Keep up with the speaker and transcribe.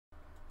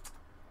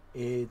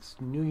It's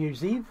New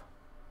Year's Eve.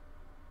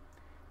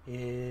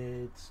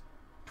 It's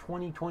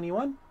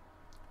 2021.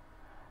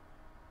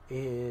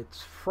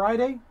 It's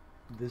Friday.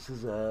 This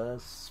is a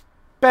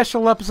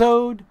special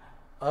episode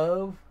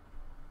of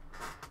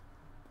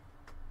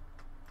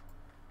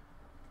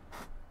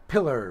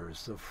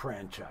Pillars of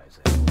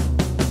Franchising.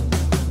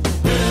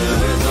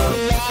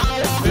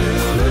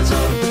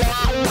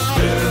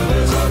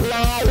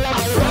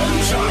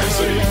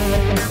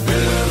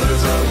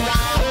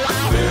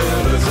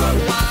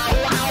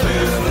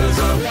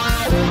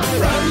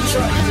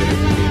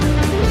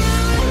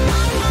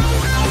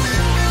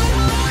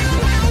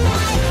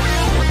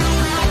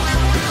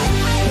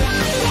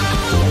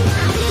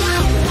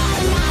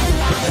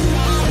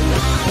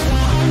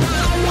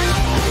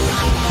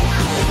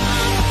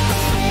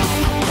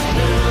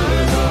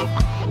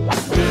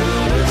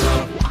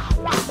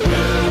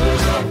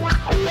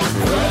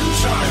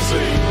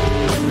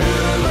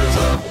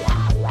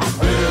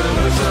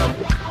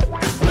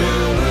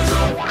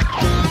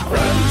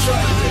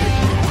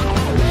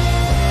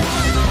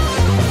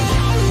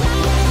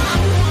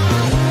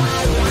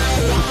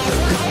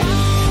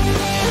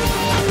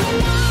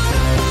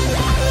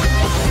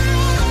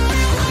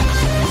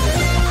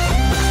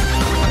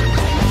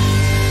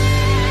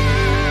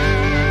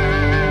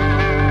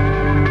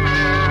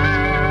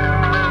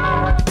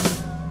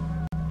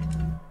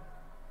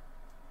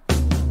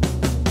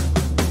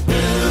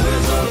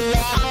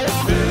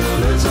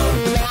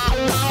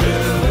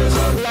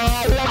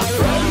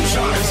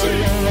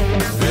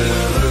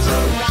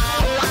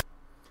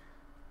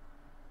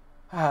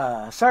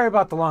 Sorry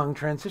about the long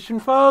transition,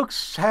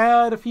 folks.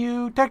 Had a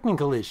few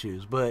technical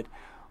issues, but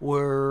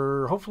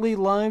we're hopefully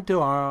live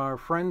to our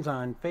friends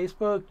on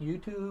Facebook,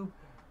 YouTube,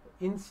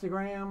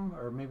 Instagram,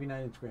 or maybe not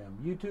Instagram,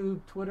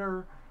 YouTube,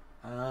 Twitter,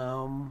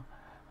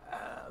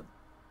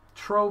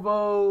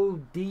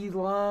 Trovo,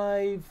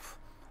 DLive,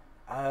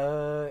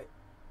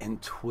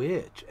 and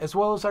Twitch, as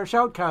well as our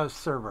Shoutcast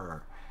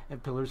server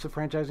at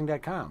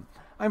pillarsoffranchising.com.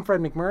 I'm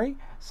Fred McMurray,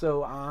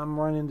 so I'm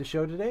running the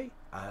show today.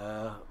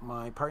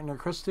 My partner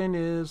Kristen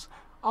is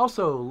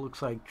also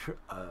looks like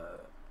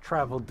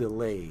travel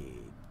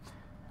delayed.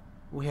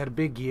 We had a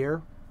big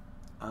year.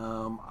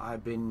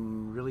 I've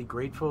been really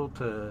grateful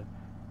to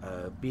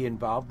be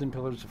involved in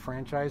Pillars of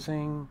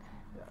Franchising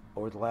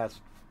over the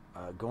last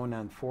going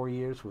on 4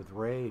 years with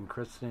Ray and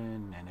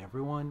Kristen and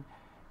everyone.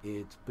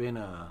 It's been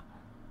a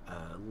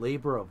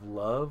labor of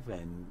love,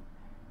 and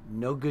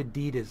no good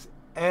deed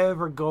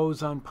ever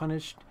goes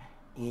unpunished.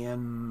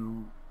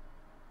 And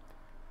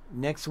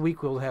next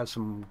week we'll have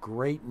some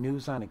great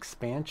news on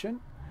expansion.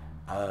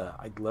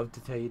 I'd love to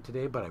tell you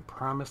today, but I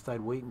promised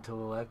I'd wait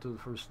until after the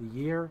first of the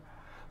year.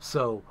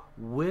 So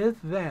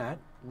with that,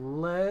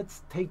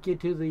 let's take you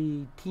to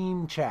the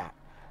team chat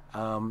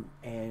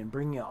and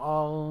bring you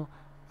all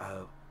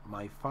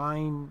my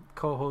fine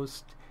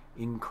co-host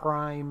in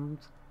crime,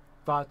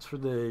 thoughts for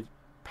the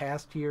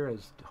past year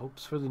as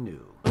hopes for the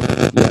new.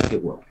 Yeah,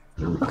 it will.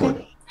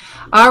 Okay.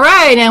 All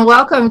right, and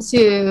welcome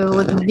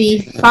to the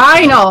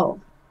final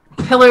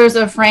Pillars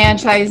of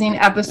Franchising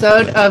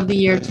episode of the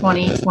year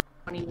 2021.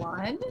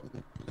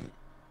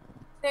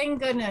 Thank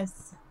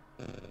goodness.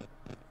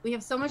 We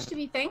have so much to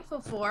be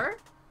thankful for,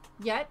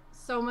 yet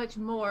so much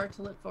more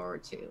to look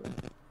forward to.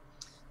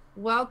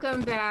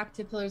 Welcome back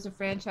to Pillars of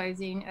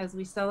Franchising as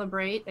we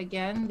celebrate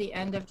again the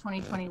end of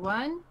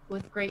 2021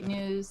 with great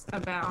news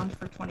abound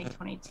for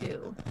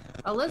 2022.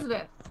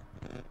 Elizabeth,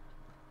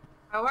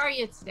 how are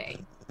you today?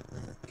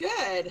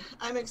 Good.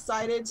 I'm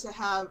excited to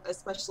have a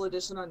special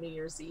edition on New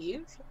Year's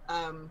Eve.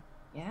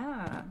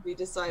 Yeah. We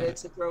decided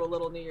to throw a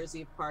little New Year's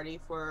Eve party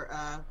for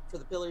the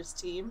Pillars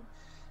team.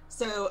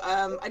 So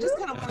I just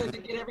kind of wanted to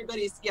get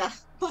everybody's,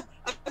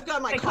 I've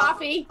got my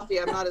coffee.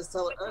 I'm not as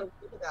seller. Oh,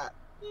 look at that.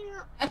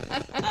 Yeah.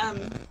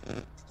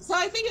 So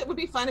I think it would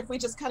be fun if we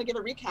just kind of give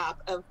a recap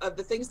of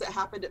the things that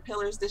happened at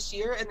Pillars this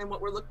year and then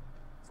what we're looking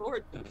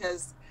forward to,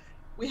 because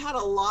we had a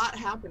lot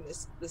happen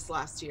this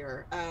last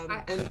year.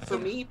 And for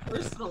me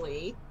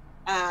personally,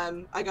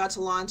 I got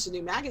to launch a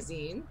new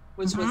magazine,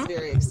 which was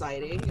very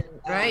exciting. And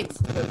right.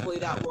 Hopefully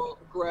that will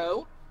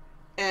grow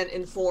and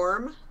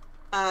inform.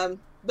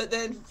 But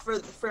then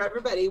for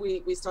everybody,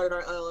 we started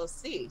our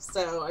LLC.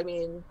 So, I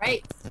mean,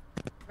 right.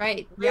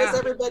 Where's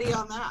everybody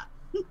on that?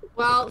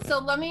 Well, so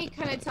let me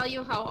kind of tell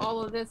you how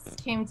all of this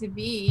came to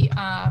be.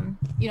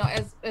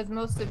 As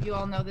most of you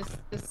all know,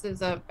 this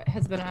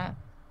has been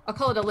I'll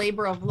call it a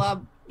labor of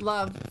love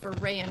for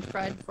Ray and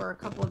Fred for a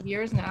couple of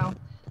years now.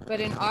 But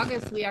in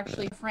August, we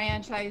actually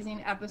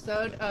franchising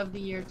episode of the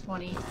year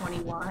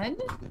 2021.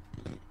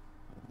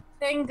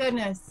 Thank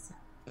goodness.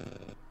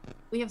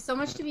 We have so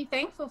much to be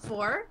thankful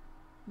for,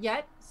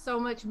 yet so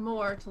much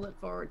more to look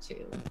forward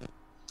to.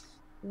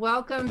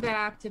 Welcome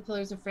back to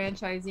Pillars of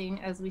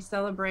Franchising as we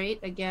celebrate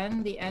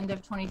again the end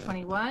of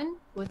 2021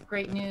 with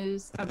great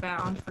news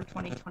abound for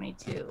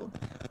 2022.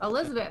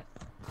 Elizabeth,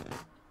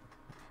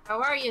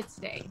 how are you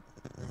today?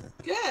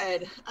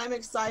 Good. I'm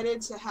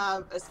excited to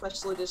have a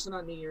special edition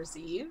on New Year's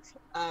Eve.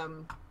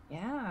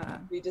 Yeah.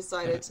 We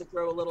decided to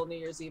throw a little New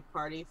Year's Eve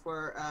party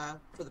for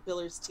the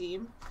Pillars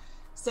team.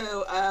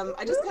 So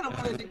I just kind of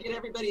wanted to get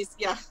everybody's,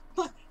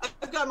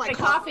 I've got my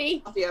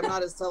coffee. I'm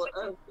not as solid.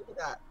 Oh, look at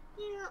that.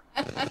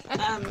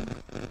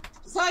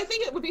 So I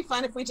think it would be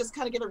fun if we just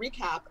kind of give a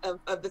recap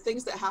of the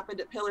things that happened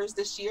at Pillars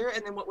this year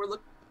and then what we're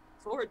looking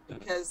forward to,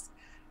 because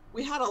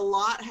we had a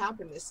lot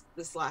happen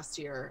this last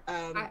year.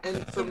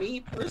 And for me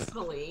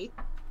personally,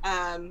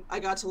 I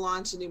got to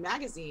launch a new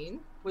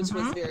magazine, which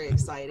was very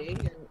exciting.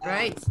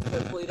 And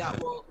hopefully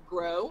that will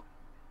grow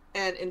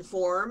and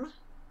inform.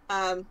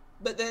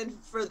 But then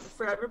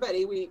for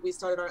everybody, we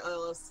started our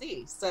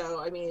LLC.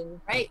 So, I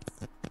mean, right.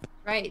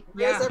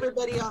 Where's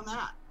everybody on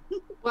that?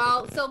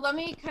 Well, so let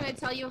me kind of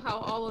tell you how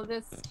all of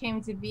this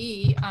came to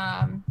be.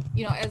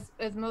 You know,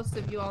 as most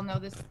of you all know,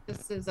 this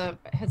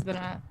has been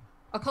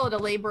I'll call it a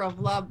labor of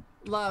love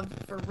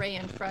for Ray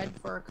and Fred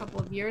for a couple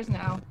of years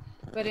now.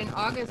 But in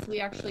August, we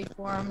actually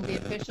formed the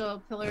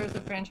official Pillars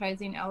of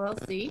Franchising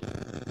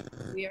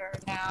LLC. We are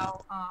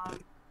now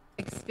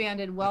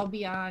expanded well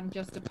beyond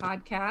just a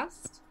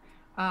podcast.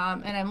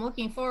 And I'm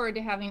looking forward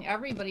to having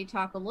everybody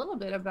talk a little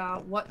bit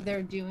about what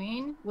they're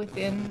doing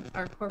within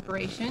our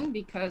corporation,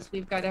 because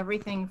we've got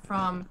everything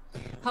from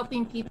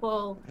helping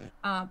people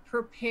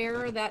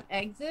prepare that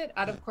exit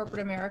out of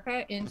corporate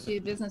America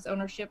into business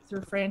ownership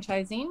through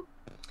franchising.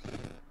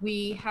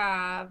 We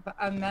have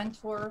a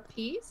mentor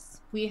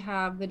piece. We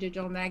have the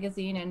digital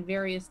magazine and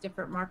various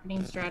different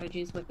marketing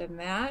strategies within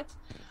that.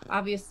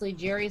 Obviously,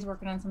 Jerry's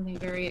working on something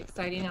very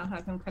exciting. I'll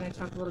have him kind of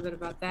talk a little bit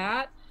about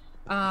that.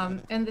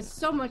 And there's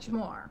so much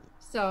more.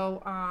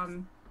 So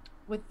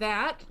with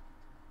that,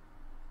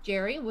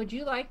 Jerry, would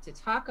you like to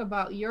talk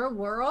about your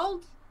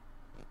world?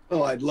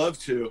 Oh, I'd love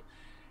to.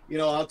 You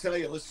know, I'll tell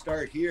you, let's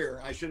start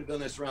here. I should have done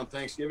this around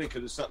Thanksgiving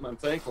because it's something I'm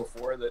thankful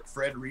for, that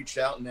Fred reached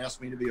out and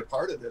asked me to be a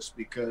part of this,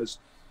 because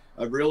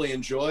I've really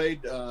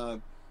enjoyed,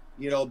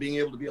 being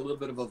able to be a little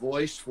bit of a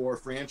voice for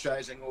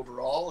franchising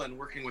overall and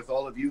working with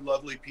all of you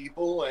lovely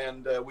people.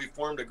 And we've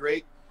formed a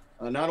great,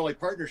 not only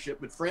partnership,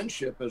 but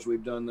friendship as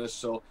we've done this.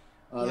 So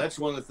that's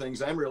one of the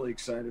things I'm really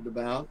excited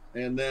about.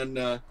 And then,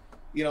 I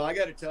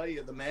got to tell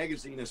you, the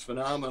magazine is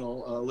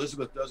phenomenal.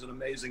 Elizabeth does an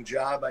amazing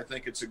job. I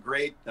think it's a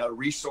great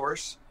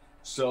resource.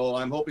 So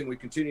I'm hoping we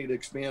continue to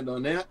expand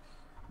on that.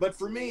 But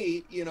for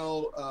me,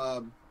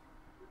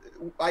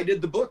 I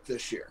did the book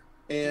this year,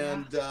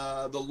 and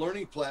the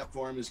learning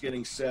platform is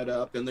getting set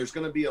up. And there's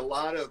going to be a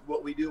lot of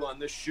what we do on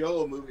this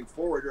show moving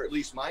forward, or at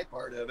least my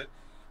part of it,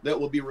 that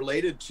will be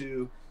related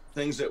to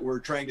things that we're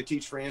trying to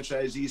teach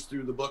franchisees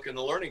through the book and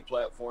the learning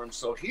platform.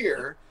 So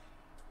here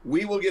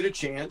we will get a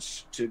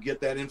chance to get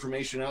that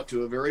information out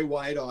to a very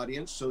wide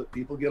audience so that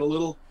people get a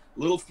little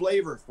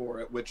flavor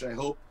for it, which I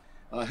hope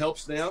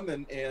helps them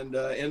and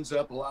ends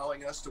up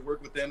allowing us to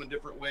work with them in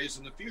different ways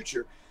in the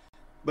future.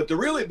 But the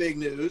really big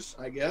news,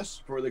 I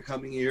guess, for the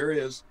coming year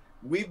is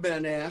we've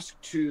been asked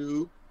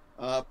to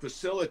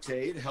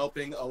facilitate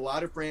helping a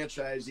lot of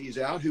franchisees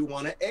out who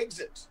want to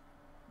exit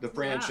the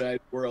franchise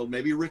world,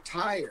 maybe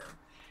retire.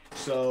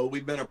 So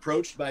we've been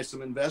approached by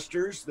some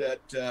investors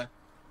that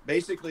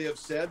basically have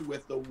said,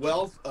 with the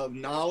wealth of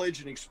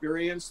knowledge and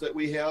experience that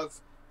we have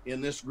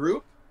in this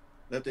group,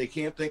 that they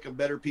can't think of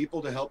better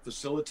people to help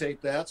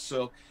facilitate that.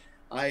 So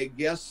I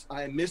guess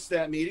I missed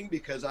that meeting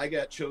because I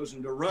got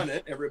chosen to run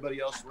it. Everybody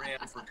else ran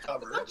for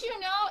cover. Don't you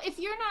know, if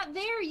you're not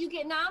there, you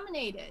get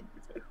nominated.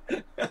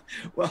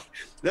 Well,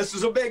 this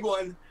is a big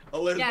one,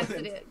 Elizabeth. Yes,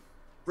 it is.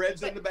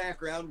 Fred's in the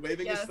background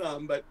waving his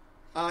thumb, but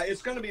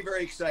it's going to be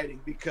very exciting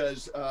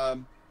because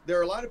there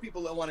are a lot of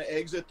people that want to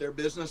exit their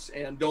business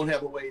and don't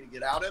have a way to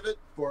get out of it.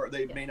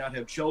 They may not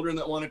have children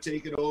that want to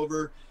take it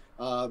over.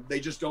 They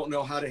just don't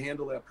know how to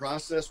handle that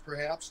process,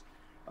 perhaps.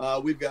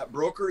 We've got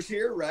brokers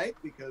here, right?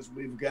 Because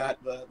we've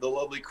got the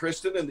lovely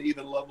Kristen and the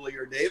even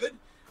lovelier David,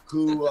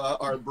 who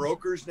are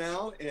brokers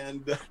now.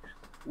 And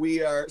we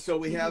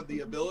have the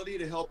ability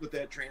to help with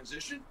that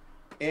transition.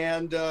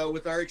 And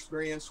with our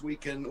experience, we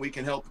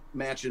can help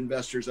match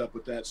investors up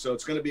with that. So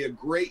it's going to be a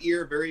great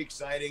year, very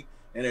exciting.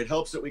 And it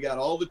helps that we got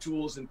all the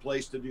tools in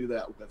place to do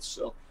that with.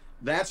 So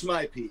that's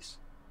my piece.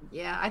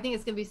 Yeah, I think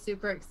it's going to be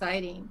super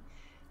exciting.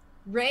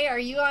 Ray, are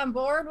you on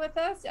board with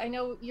us? I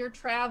know you're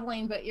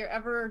traveling, but you're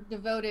ever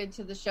devoted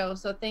to the show.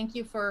 So thank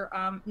you for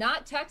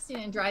not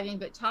texting and driving,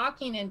 but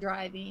talking and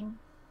driving.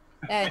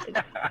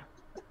 Okay.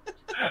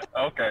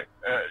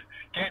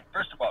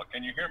 First of all,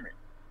 can you hear me?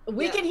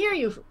 We can hear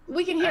you.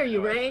 We can hear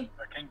you, Ray.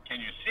 Can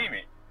you see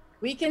me?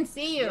 We can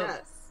see you.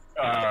 Yes.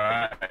 All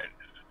right.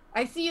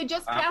 I see you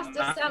just passed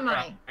a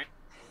semi.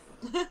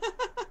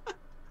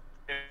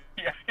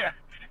 Yeah.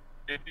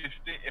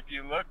 If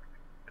you look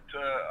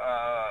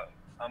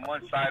on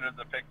one side of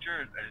the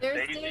picture,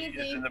 there's Daisy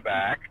is in the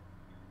back,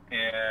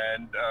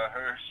 and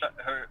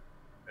hi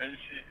Daisy.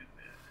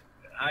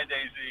 Hi,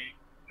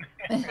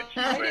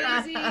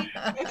 Daisy.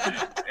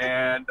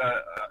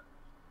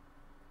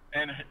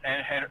 and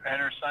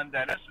her son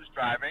Dennis is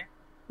driving.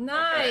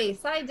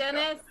 Nice. Okay. Hi,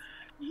 Dennis.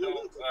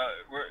 So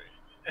we're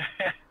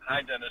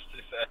hi Dennis,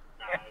 she said.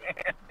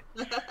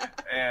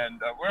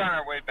 And we're on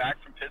our way back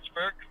from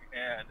Pittsburgh,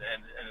 and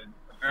a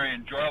very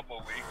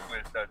enjoyable week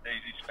with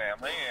Daisy's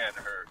family and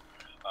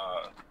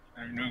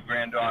new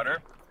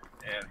granddaughter,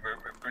 and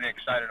we're pretty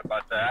excited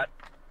about that.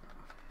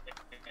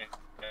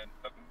 And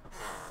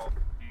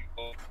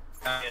people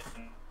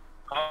in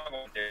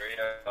the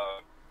area.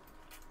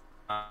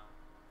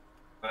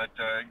 But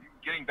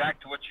getting back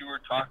to what you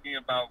were talking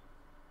about,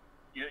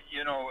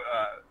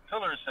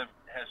 Pillars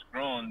has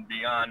grown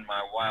beyond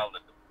my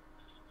wildest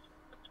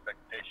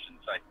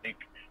expectations, I think,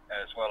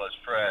 as well as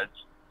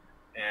Fred's,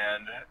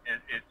 and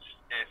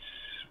it's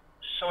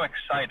so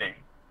exciting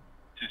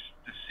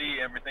to see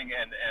everything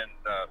and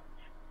the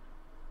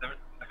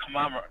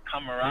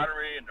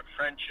camaraderie and the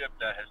friendship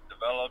that has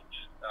developed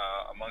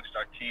amongst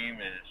our team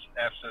is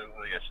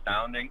absolutely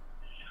astounding.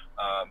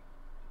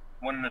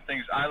 One of the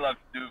things I love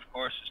to do, of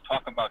course, is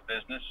talk about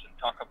business and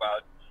talk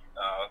about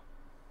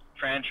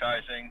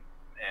franchising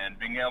and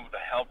being able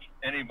to help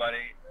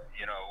anybody,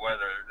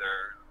 whether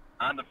they're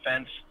on the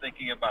fence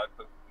thinking about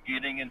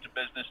getting into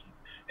business,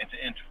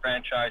 into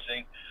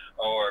franchising,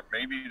 or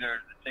maybe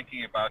they're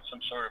thinking about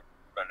some sort of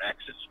an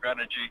exit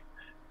strategy.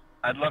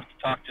 I'd love to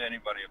talk to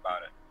anybody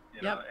about it,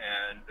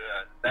 and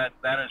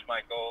that is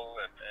my goal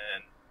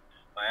and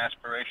my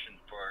aspiration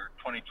for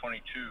 2022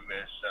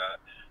 is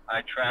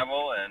I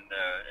travel and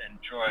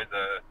enjoy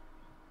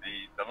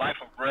the life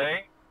of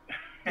Ray.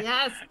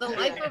 Yes, the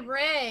life of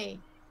Ray.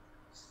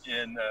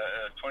 In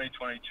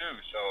 2022.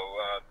 So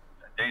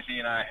Daisy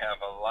and I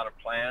have a lot of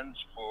plans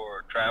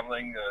for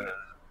traveling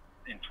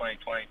in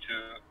 2022.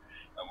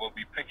 We'll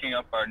be picking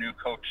up our new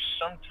coach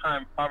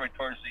sometime probably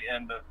towards the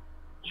end of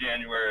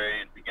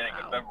January and beginning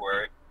of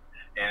February,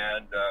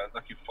 and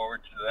looking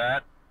forward to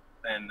that.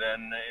 And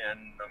then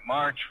in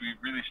March, we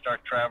really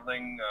start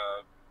traveling.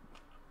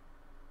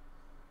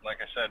 Like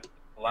I said,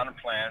 a lot of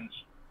plans.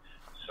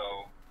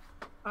 So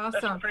awesome.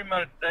 That's pretty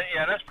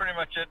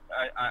much it.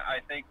 I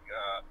think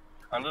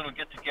our little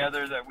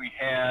get-together that we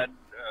had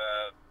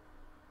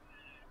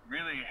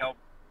really helped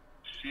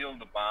seal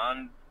the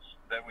bonds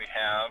that we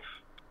have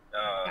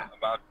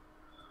about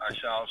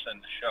ourselves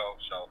and the show.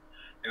 So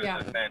it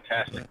was a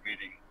fantastic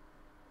meeting.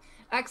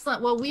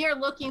 Excellent. Well, we are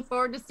looking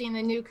forward to seeing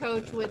the new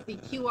coach with the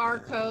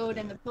QR code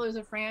and the Pillars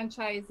of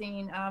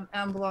Franchising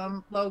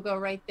emblem logo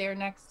right there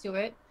next to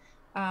it.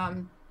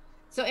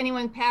 So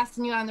anyone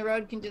passing you on the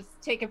road can just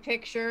take a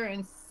picture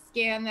and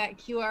scan that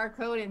QR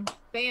code and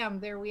bam,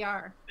 there we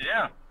are.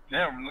 Yeah,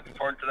 we're looking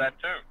forward to that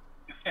too.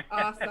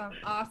 Awesome.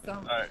 All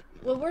right.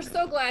 Well, we're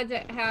so glad to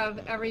have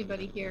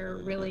everybody here,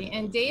 really.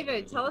 And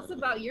David, tell us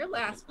about your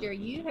last year.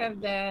 You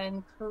have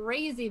been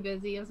crazy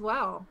busy as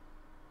well.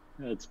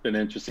 It's been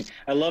interesting.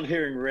 I love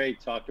hearing Ray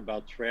talk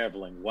about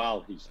traveling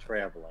while he's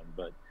traveling,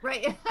 but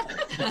right.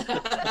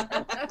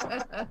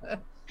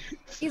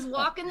 He's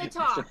walking the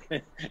talk.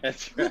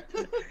 That's right.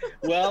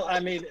 Well, I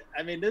mean,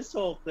 this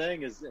whole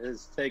thing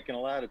has taken a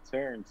lot of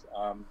turns.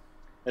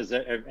 As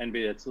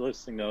anybody that's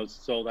listening knows,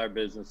 sold our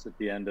business at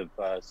the end of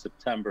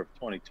September of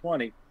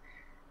 2020,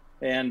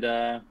 and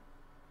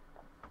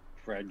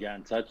Fred got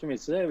in touch with me and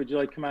said, "Hey, would you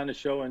like to come on the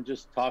show and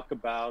just talk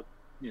about,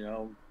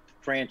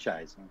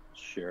 franchising?"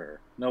 Sure,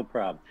 no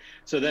problem.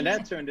 So then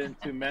that turned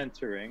into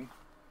mentoring,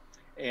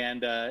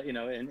 and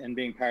and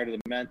being part of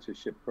the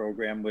mentorship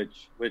program,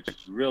 which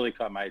really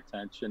caught my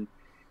attention.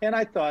 And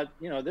I thought,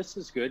 this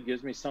is good,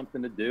 gives me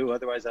something to do.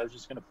 Otherwise, I was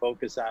just going to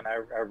focus on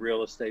our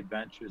real estate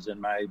ventures and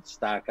my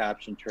stock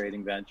option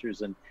trading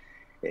ventures.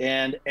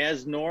 And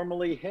as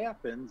normally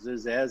happens,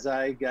 is as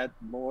I got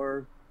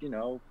more,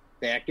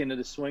 back into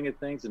the swing of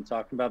things and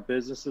talking about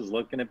businesses,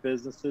 looking at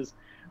businesses,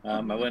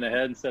 I went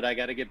ahead and said, I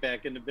got to get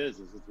back into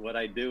business. It's what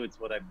I do. It's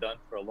what I've done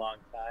for a long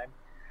time.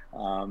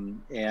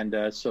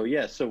 So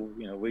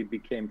we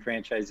became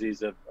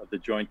franchisees of the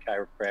Joint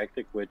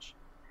Chiropractic, which,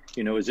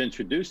 was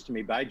introduced to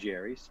me by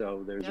Jerry.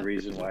 So there's a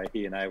reason why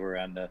he and I were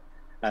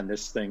on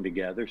this thing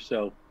together.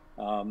 So,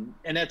 and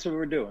that's what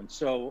we're doing.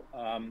 So,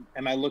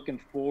 am I looking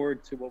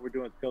forward to what we're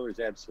doing with Pillars?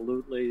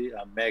 Absolutely.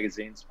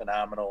 Magazine's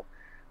phenomenal.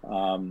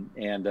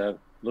 And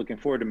looking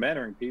forward to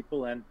mentoring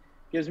people, and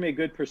gives me a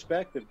good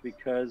perspective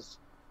because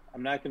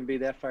I'm not going to be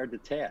that far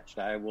detached.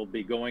 I will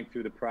be going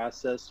through the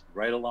process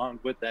right along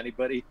with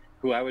anybody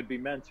who I would be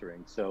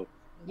mentoring. So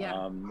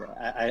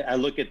I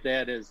look at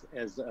that as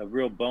a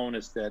real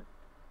bonus that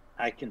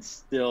I can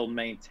still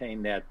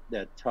maintain that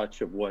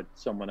touch of what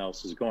someone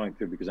else is going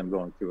through because I'm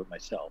going through it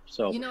myself.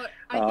 So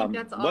I think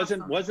that's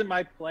awesome. Wasn't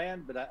my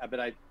plan, but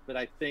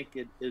I think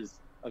it is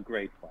a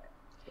great plan.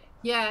 So.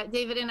 Yeah,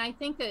 David, and I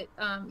think that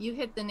you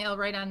hit the nail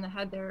right on the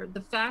head there.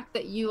 The fact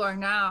that you are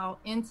now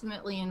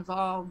intimately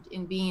involved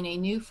in being a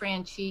new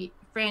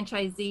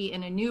franchisee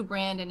and a new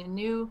brand and a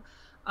new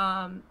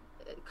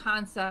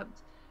concept,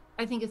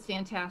 I think is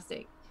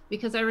fantastic.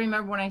 Because I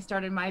remember when I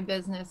started my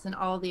business and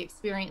all the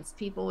experienced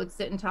people would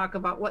sit and talk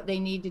about what they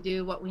need to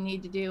do, what we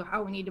need to do,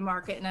 how we need to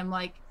market. And I'm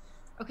like,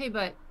 okay,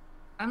 but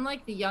I'm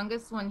like the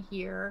youngest one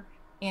here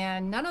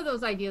and none of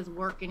those ideas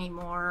work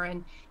anymore.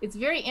 And it's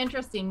very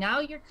interesting. Now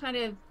you're kind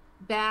of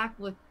back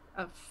with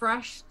a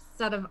fresh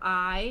set of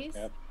eyes.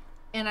 Yep.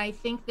 And I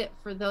think that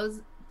for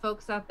those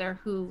folks out there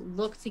who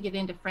look to get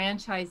into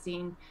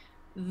franchising,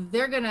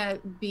 they're going to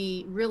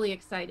be really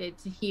excited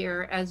to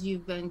hear, as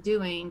you've been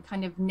doing,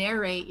 kind of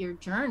narrate your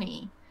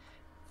journey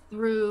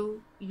through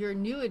your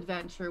new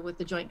adventure with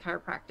the Joint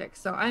Chiropractic.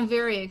 So I'm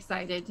very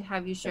excited to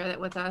have you share that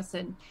with us.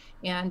 And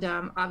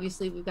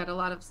obviously we've got a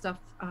lot of stuff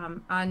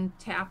on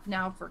tap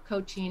now for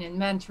coaching and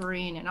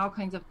mentoring and all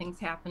kinds of things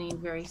happening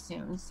very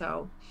soon.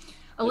 So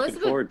Elizabeth,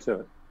 looking forward to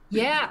it.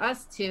 Yeah,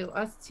 us too.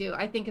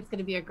 I think it's going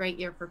to be a great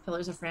year for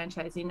Pillars of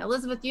Franchising.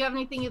 Elizabeth, do you have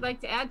anything you'd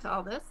like to add to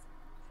all this?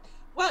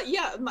 Well,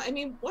 yeah, I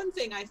mean, one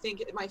thing I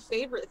think my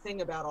favorite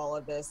thing about all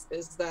of this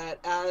is that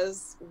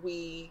as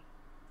we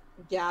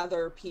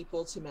gather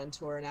people to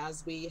mentor and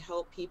as we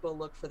help people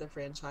look for the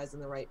franchise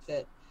and the right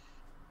fit,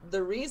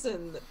 the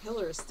reason that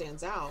Pillars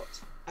stands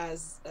out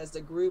as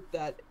a group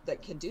that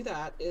can do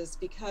that is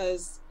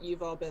because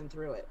you've all been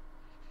through it.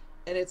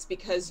 And it's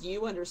because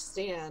you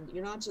understand,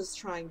 you're not just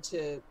trying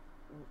to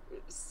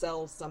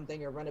sell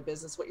something or run a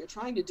business. What you're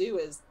trying to do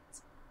is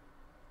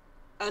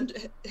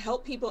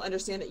help people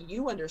understand that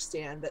you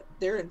understand that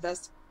they're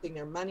investing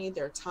their money,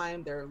 their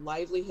time, their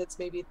livelihoods,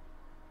 maybe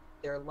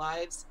their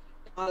lives,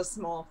 not a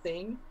small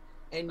thing.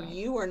 And right.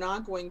 You are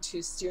not going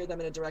to steer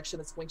them in a direction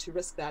that's going to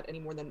risk that any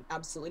more than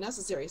absolutely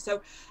necessary.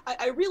 So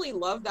I really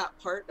love that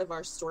part of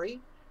our story,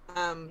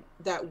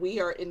 that we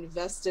are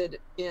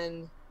invested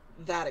in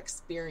that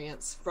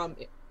experience from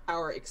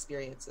our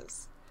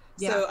experiences.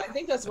 Yeah. So I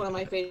think that's one of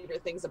my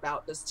favorite things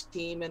about this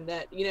team, and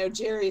that, you know,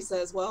 Jerry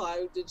says, well,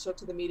 I didn't show up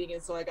to the meeting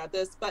and so I got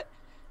this. But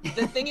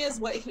the thing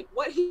is, what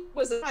he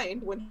was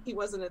assigned when he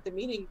wasn't at the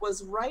meeting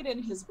was right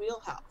in his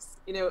wheelhouse.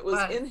 You know, it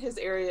was in his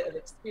area of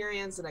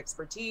experience and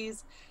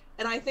expertise.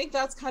 And I think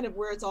that's kind of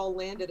where it's all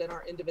landed in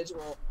our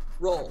individual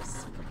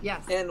roles.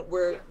 Yes. And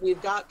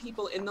we've got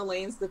people in the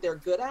lanes that they're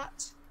good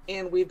at,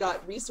 and we've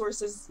got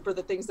resources for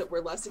the things that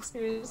we're less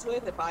experienced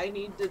with. If I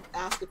need to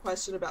ask a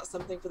question about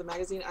something for the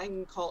magazine, I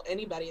can call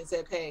anybody and say,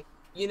 okay,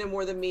 you know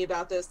more than me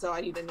about this, so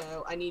I need to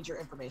know, I need your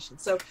information.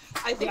 So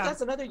I think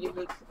that's another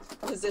unique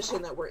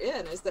position that we're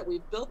in, is that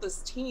we've built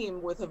this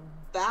team with a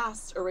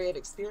vast array of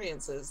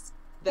experiences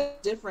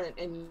that's different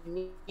and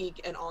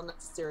unique and all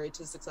necessary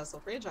to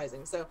successful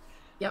franchising. So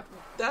yep,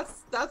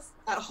 that's that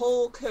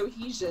whole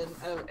cohesion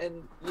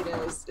and you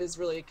know is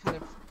really kind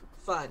of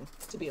fun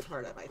to be a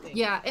part of, I think.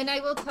 Yeah, and I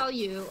will tell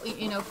you,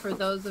 you know, for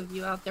those of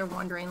you out there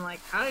wondering, like,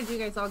 how did you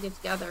guys all get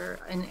together?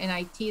 And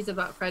I tease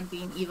about Fred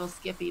being evil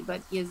Skippy,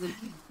 but he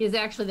is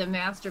actually the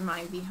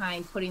mastermind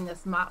behind putting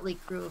this motley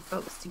crew of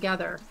folks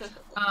together.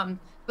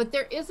 But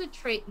there is a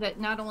trait that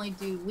not only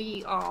do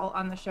we all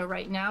on the show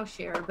right now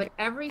share, but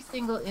every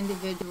single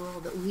individual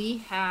that we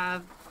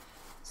have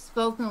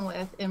spoken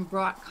with and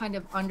brought kind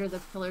of under the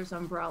Pillars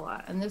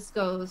umbrella. And this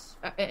goes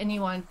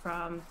anyone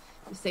from,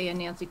 say, a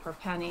Nancy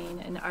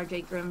Corpenning and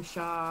RJ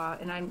Grimshaw,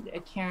 and I'm a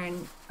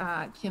Karen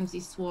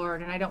Kimsey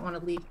Sword, and I don't want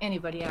to leave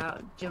anybody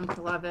out, Jim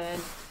Tulevin,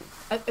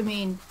 I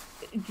mean,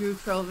 Drew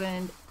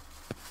Trovan.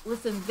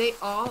 Listen, they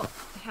all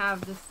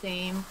have the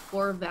same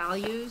core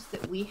values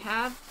that we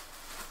have.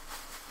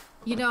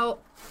 You know,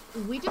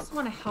 we just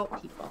want to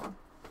help people.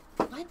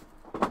 What?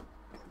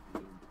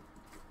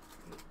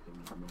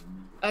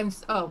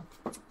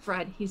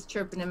 Fred, he's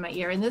chirping in my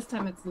ear, and this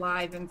time it's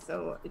live, and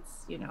so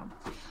it's, you know,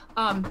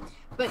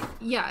 but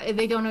yeah,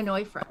 they don't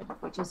annoy Fred,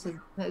 which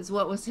is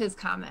what was his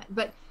comment.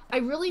 But I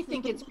really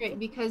think it's great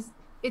because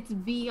it's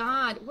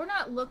beyond, we're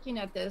not looking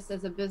at this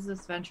as a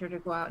business venture to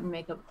go out and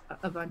make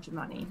a bunch of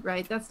money,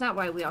 right? That's not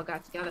why we all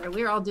got together.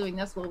 We're all doing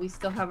this while we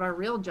still have our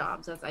real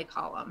jobs, as I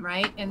call them,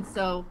 right? And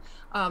so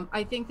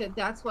I think that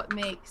that's what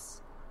makes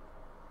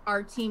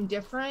our team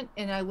different.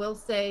 And I will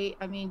say,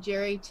 I mean,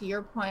 Jerry, to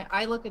your point,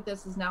 I look at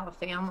this as now a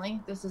family.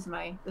 This is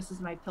my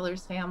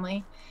Pillars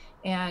family.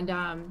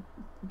 And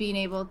being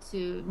able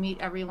to meet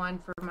everyone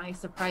for my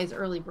surprise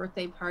early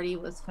birthday party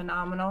was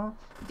phenomenal.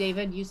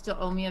 David, you still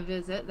owe me a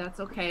visit. That's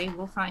okay.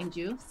 We'll find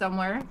you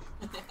somewhere.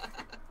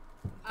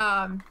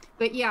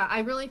 But yeah,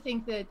 I really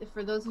think that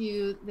for those of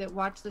you that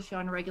watch the show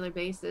on a regular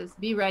basis,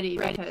 be ready,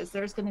 because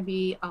there's going to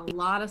be a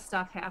lot of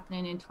stuff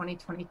happening in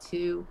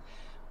 2022.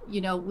 You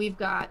know, we've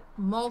got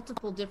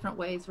multiple different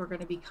ways we're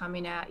going to be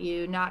coming at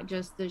you, not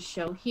just this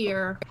show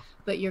here,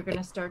 but you're going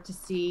to start to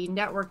see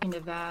networking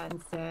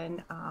events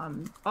and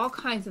all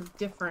kinds of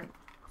different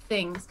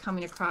things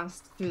coming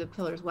across through the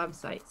Pillars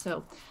website.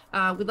 So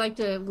we'd like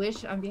to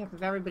wish, on behalf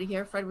of everybody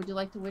here, Fred, would you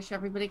like to wish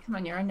everybody, come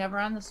on, you're never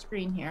on the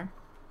screen here.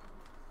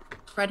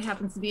 Fred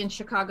happens to be in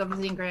Chicago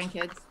visiting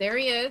grandkids. There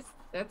he is.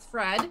 That's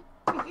Fred.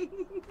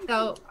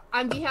 So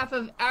on behalf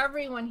of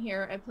everyone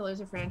here at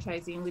Pillars of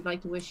Franchising, we'd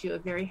like to wish you a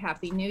very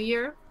happy new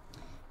year.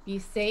 Be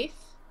safe,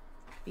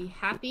 be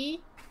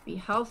happy, be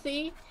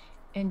healthy,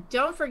 and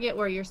don't forget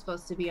where you're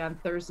supposed to be on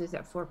Thursdays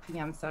at 4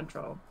 p.m.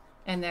 Central.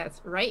 And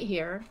that's right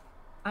here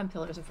on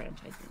Pillars of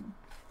Franchising.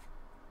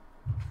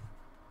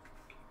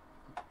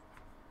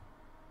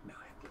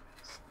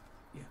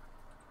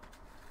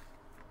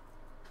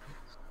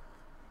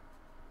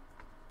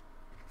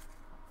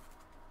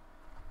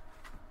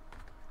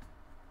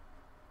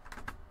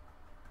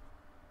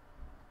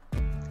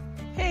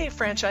 Hey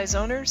franchise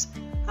owners,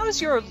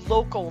 how's your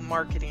local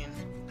marketing?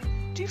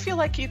 Do Do you feel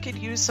like you could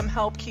use some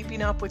help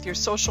keeping up with your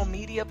social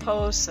media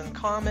posts and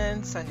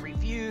comments and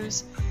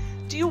reviews?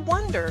 Do you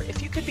wonder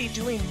if you could be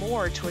doing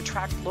more to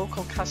attract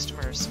local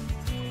customers?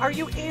 Are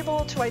you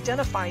able to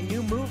identify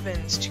new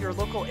move-ins to your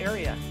local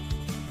area?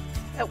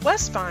 At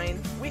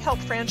Westvine, we help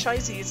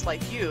franchisees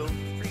like you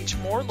reach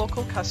more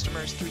local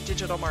customers through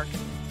digital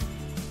marketing.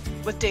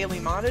 With daily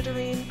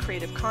monitoring,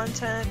 creative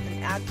content,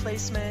 and ad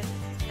placement,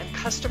 and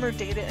customer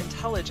data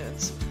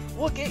intelligence,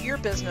 we'll get your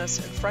business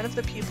in front of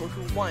the people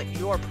who want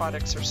your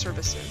products or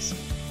services.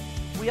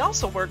 We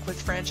also work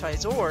with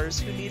franchisors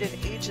who need an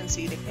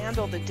agency to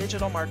handle the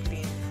digital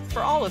marketing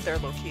for all of their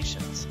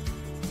locations.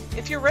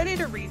 If you're ready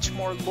to reach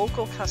more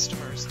local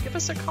customers, give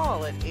us a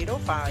call at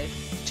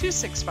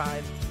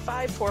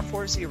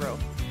 805-265-5440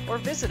 or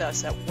visit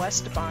us at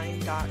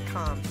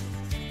westvine.com.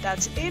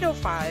 That's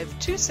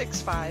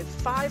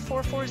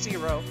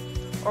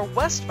 805-265-5440 or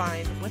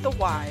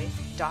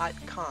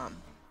westvine.com.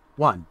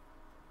 1.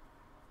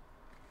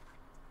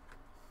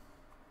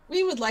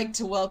 We would like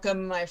to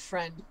welcome my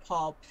friend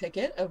Paul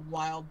Pickett of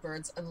Wild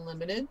Birds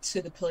Unlimited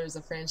to the Pillars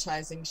of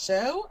Franchising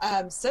show.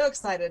 I'm so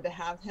excited to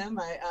have him.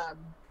 I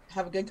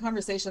have a good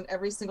conversation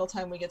every single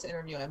time we get to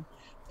interview him.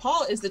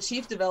 Paul is the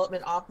Chief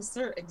Development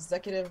Officer,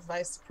 Executive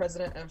Vice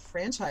President of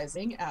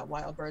Franchising at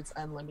Wild Birds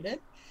Unlimited.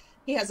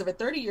 He has over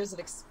 30 years of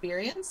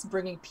experience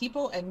bringing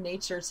people and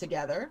nature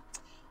together.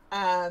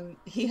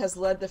 He has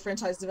led the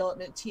franchise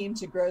development team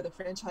to grow the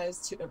franchise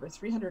to over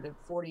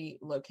 340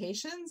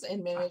 locations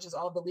and manages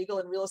all the legal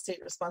and real estate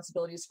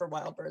responsibilities for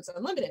Wild Birds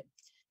Unlimited.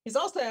 He's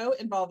also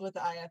involved with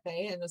the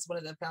IFA and is one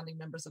of the founding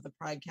members of the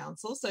Pride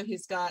Council. So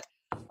he's got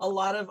a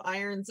lot of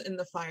irons in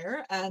the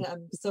fire. And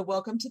so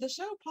welcome to the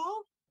show,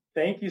 Paul.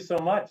 Thank you so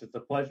much. It's a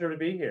pleasure to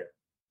be here.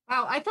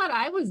 Wow, I thought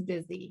I was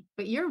busy,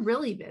 but you're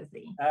really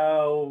busy.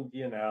 Oh,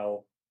 you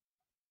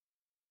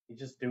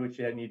just do what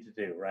you need to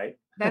do, right?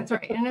 That's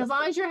right. And as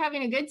long as you're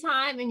having a good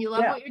time and you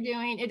love what you're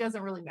doing, it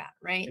doesn't really matter,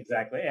 right?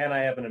 Exactly. And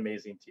I have an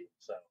amazing team.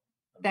 So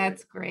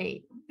that's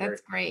great.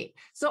 That's great.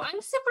 So I'm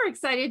super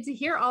excited to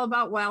hear all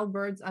about Wild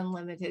Birds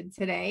Unlimited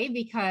today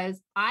because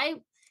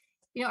I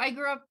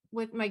grew up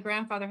with my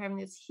grandfather having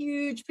this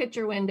huge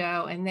picture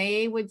window and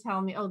they would tell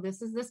me, oh,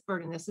 this is this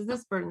bird and this is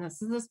this bird and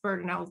this is this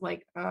bird. And I was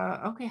like,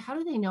 okay, how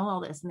do they know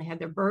all this? And they had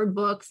their bird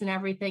books and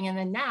everything. And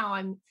then now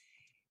I'm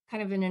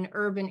kind of in an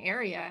urban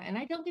area and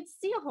I don't get to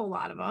see a whole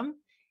lot of them.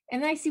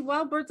 And then I see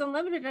Wild Birds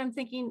Unlimited and I'm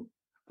thinking,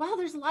 wow,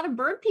 there's a lot of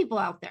bird people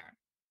out there.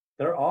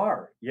 There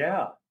are,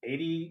 yeah.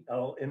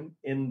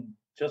 In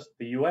just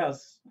the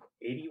US,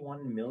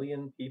 81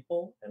 million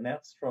people. And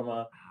that's from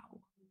a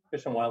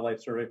Fish and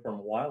Wildlife survey from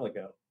a while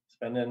ago.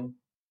 Spending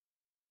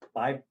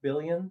 $5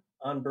 billion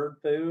on bird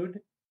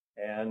food.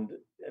 And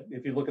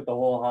if you look at the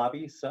whole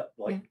hobby,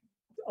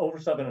 over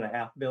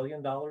 $7.5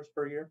 billion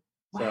per year.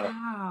 So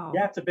wow.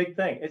 Yeah, it's a big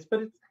thing.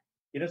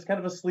 It's kind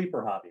of a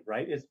sleeper hobby,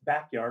 right? It's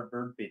backyard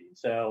bird feeding.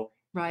 So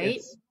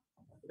right.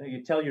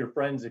 You tell your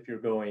friends if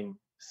you're going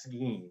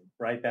skiing,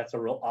 right? That's a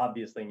real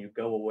obvious thing. You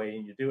go away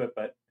and you do it,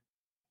 but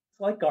it's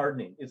like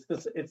gardening. It's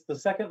the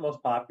second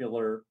most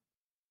popular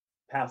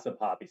passive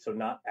hobby. So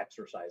not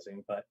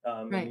exercising, but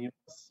in the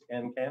US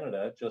and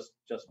Canada, just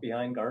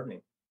behind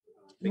gardening.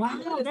 Wow,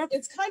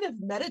 it's kind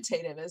of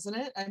meditative, isn't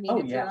it? I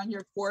mean, you're on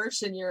your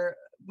porch and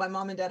my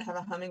mom and dad have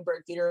a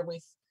hummingbird feeder and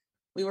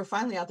we were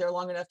finally out there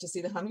long enough to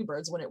see the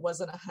hummingbirds when it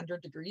wasn't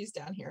 100 degrees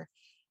down here.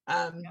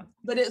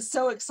 But it's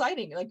so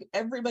exciting. Like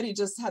everybody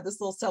just had this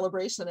little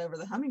celebration over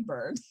the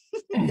hummingbird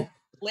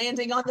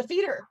landing on the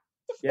feeder.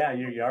 Yeah,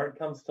 your yard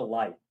comes to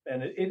life.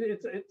 And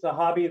it's a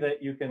hobby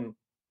that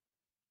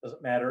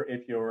doesn't matter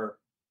if you're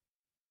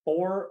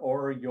 4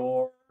 or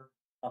you're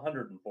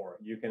 104.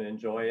 You can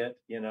enjoy it.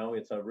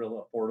 It's a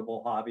real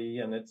affordable hobby.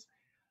 And it's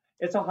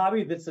a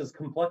hobby that's as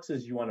complex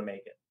as you want to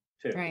make it.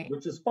 Too,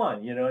 which is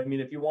fun.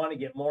 If you want to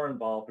get more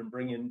involved and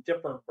bring in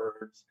different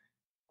birds,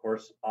 of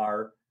course,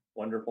 our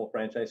wonderful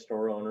franchise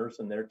store owners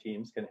and their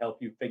teams can help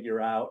you figure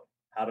out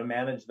how to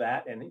manage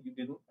that. And you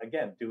can,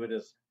 again, do it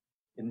as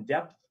in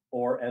depth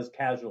or as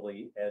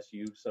casually as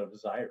you so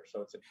desire.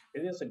 So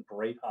it is a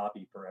great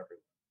hobby for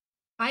everyone.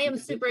 I am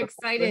super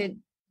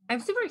excited. I'm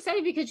super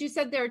excited because you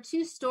said there are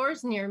 2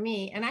 stores near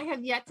me and I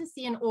have yet to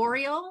see an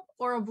Oriole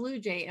or a Blue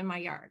Jay in my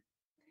yard.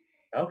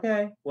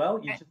 Okay, well,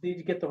 you just need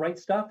to get the right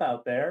stuff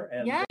out there,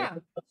 and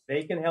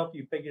they can help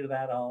you figure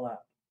that all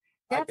out.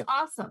 That's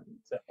awesome.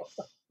 So.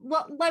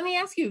 Well, let me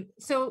ask you.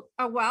 So,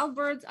 a Wild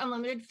Birds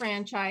Unlimited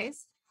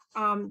franchise.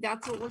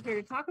 That's what we're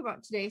here to talk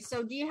about today.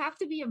 So, do you have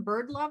to be a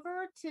bird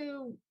lover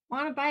to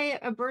want to buy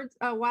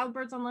a Wild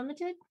Birds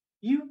Unlimited?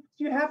 You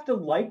have to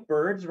like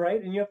birds,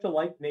 right? And you have to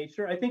like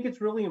nature. I think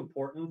it's really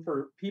important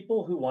for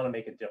people who want to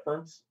make a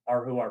difference,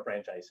 or who our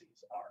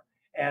franchisees are.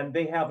 And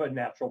they have a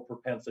natural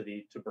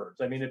propensity to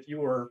birds. I mean, if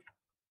you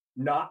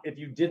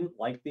didn't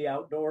like the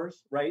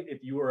outdoors, right?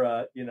 If you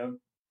were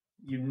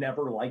you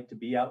never liked to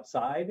be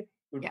outside, it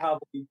would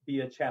probably be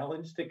a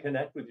challenge to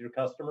connect with your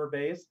customer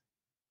base.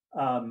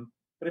 But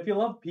if you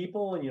love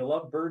people and you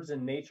love birds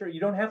and nature, you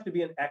don't have to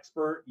be an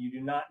expert. You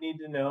do not need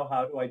to know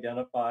how to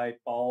identify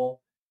fall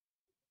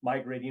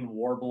migrating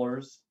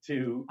warblers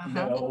to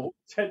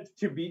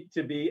to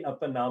be a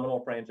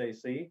phenomenal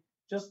franchisee.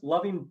 Just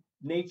loving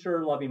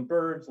nature, loving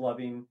birds,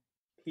 loving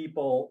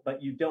people,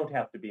 but you don't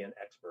have to be an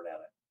expert at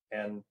it.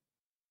 And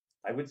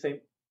I would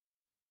say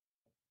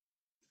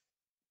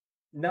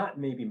not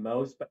maybe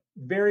most, but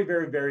very,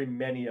 very, very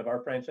many of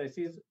our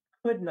franchisees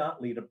could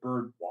not lead a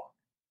bird walk.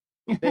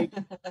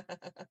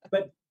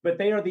 But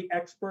they are the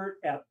expert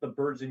at the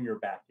birds in your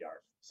backyard.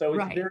 So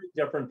it's very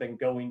different than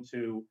going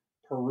to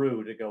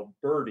Peru to go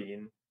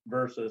birding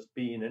versus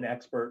being an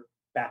expert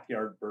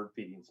backyard bird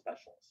feeding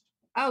specialist.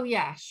 Oh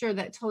yeah, sure.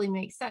 That totally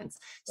makes sense.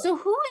 So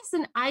who is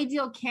an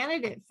ideal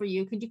candidate for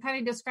you? Could you kind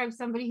of describe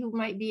somebody who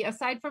might be,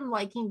 aside from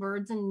liking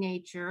birds and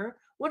nature,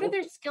 what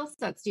other skill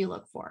sets do you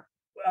look for?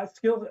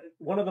 Skills.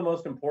 One of the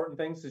most important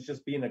things is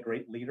just being a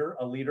great leader,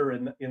 a leader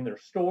in their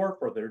store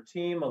for their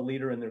team, a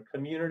leader in their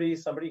community,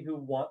 somebody who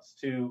wants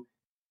to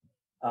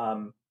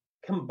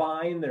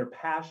combine their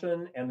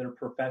passion and their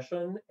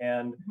profession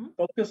and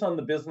focus on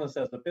the business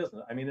as a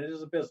business. I mean, it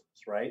is a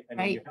business, right? I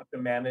mean, you have to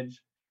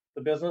manage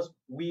the business.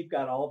 We've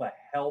got all the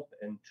help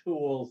and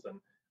tools and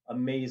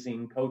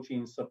amazing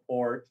coaching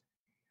support,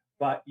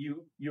 but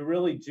you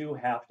really do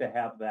have to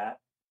have that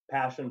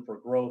passion for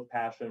growth,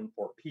 passion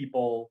for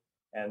people,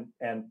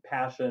 and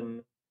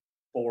passion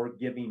for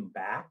giving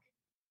back.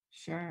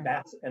 Sure.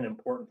 That's an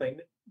important thing.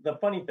 The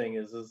funny thing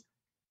is,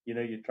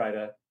 you try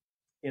to,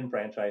 in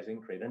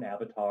franchising, create an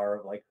avatar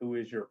of like, who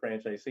is your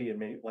franchisee and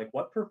maybe like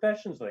what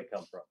professions do they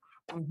come from,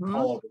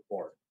 all over the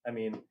board. I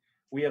mean,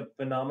 we have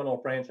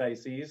phenomenal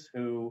franchisees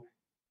who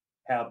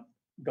have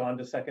gone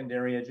to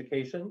secondary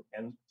education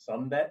and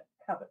some that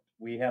haven't.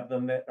 We have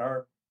them that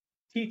are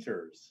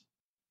teachers,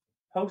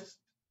 a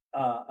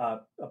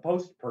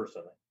post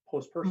person,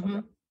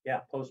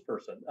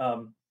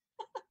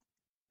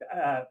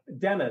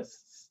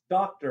 dentists,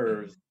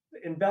 doctors,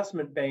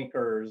 investment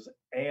bankers,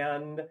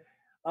 and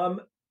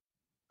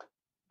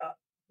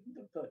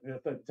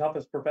the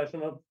toughest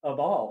profession of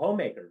all,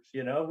 homemakers,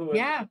 who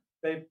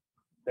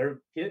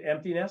they're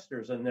empty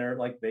nesters, and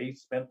they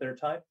spent their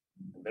time.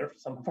 They're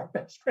some of our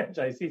best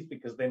franchisees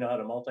because they know how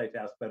to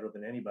multitask better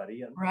than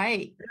anybody. And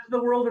right, it's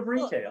the world of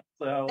retail.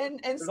 So and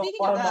there's speaking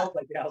a lot of that, of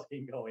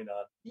multitasking going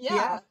on.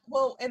 Yeah.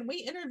 Well, and we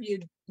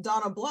interviewed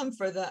Donna Blum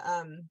for the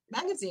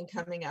magazine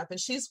coming up, and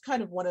she's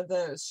kind of one of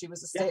those. She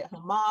was a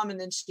stay-at-home mom, and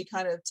then she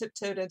kind of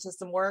tiptoed into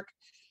some work.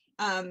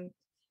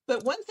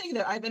 But one thing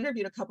that I've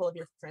interviewed a couple of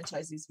your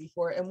franchisees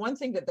before, and one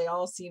thing that they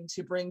all seem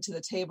to bring to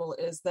the table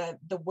is that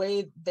the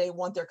way they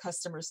want their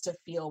customers to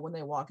feel when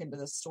they walk into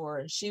the store.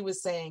 And she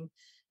was saying,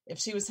 if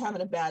she was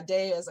having a bad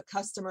day as a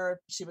customer,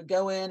 she would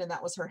go in and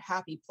that was her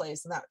happy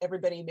place, and that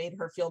everybody made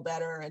her feel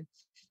better. And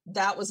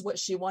that was what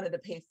she wanted to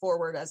pay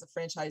forward as a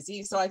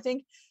franchisee. So I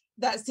think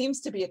that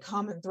seems to be a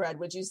common thread.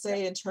 Would you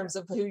say, in terms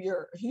of who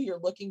you're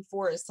looking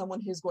for, is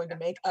someone who's going to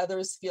make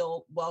others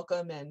feel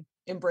welcome and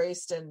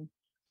embraced and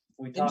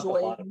we talk a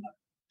lot about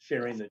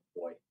sharing the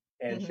joy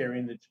and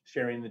sharing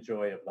the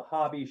joy of the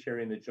hobby,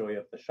 sharing the joy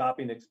of the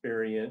shopping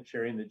experience,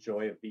 sharing the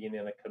joy of being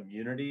in a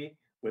community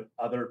with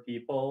other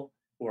people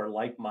who are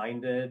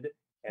like-minded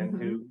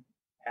and who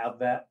have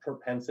that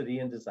propensity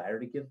and desire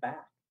to give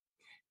back.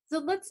 So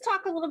let's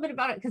talk a little bit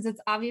about it, because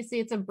it's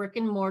a brick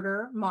and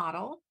mortar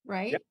model,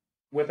 right? Yep.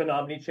 With an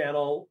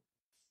omni-channel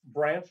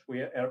branch,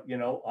 we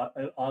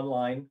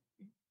online,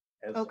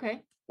 as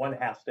one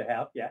has to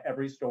have. Yeah,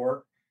 every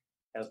store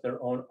has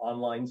their own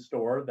online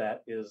store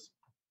that is,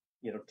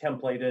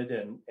 templated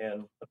and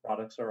the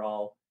products are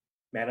all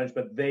managed,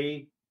 but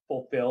they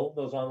fulfill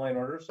those online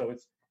orders. So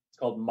it's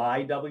called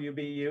My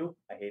WBU.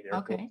 I hate air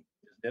quotes.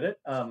 Just did it.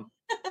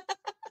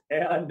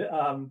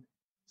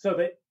 So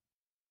that,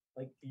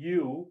 like,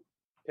 you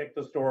pick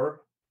the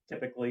store,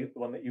 typically the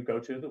one that you go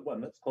to, the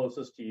one that's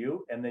closest to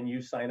you, and then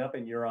you sign up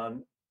and you're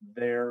on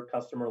their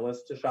customer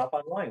list to shop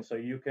online. So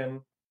you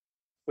can,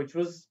 which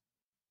was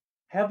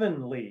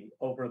heavenly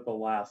over the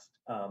last,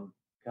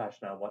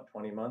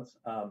 20 months?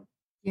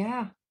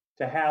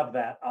 To have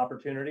that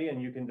opportunity,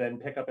 and you can then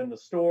pick up in the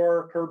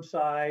store,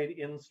 curbside,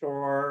 in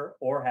store,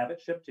 or have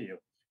it shipped to you.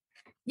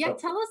 Yeah, so,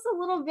 tell us a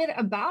little bit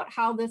about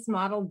how this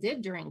model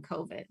did during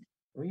COVID.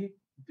 We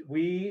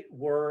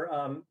were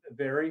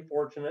very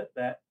fortunate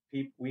that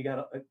we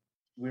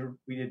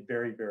did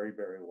very, very,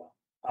 very well.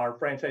 Our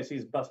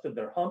franchisees busted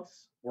their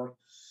humps, worked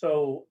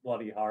so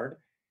bloody hard.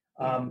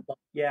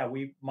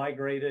 We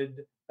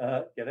migrated.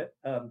 Get it?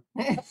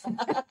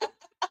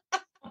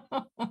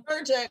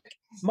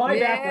 My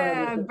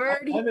background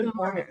is I'm an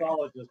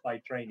ornithologist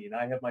by training.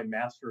 I have my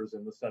master's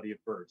in the study of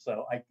birds,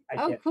 so I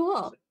can't.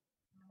 Cool.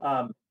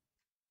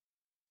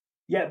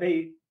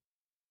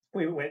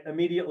 We went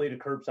immediately to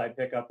curbside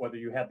pickup, whether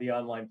you had the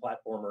online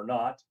platform or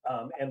not,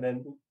 and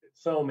then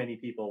so many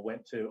people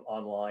went to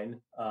online,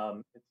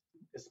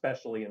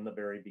 especially in the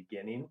very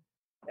beginning,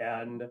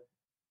 and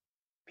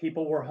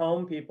people were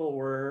home. People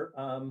were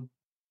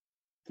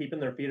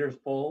keeping their feeders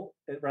full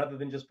rather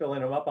than just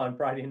filling them up on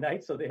Friday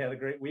night. So they had a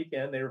great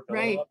weekend. They were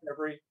filling them up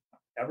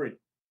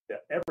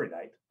every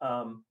night.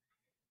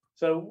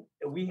 So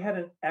we had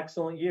an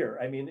excellent year.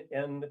 I mean,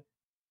 and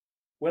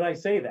when I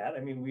say that, I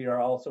mean, we are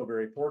also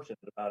very fortunate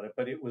about it,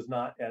 but it was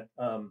not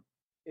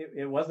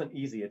it wasn't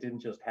easy. It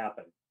didn't just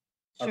happen.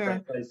 Our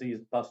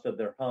franchisees busted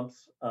their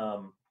humps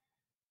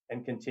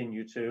and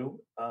continue to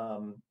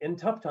in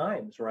tough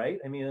times, right?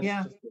 I mean, it's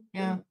just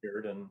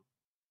weird and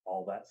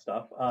all that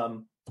stuff.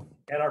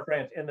 And our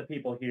and the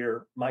people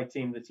here, my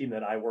team, the team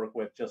that I work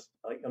with, just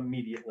like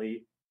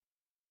immediately,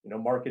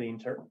 marketing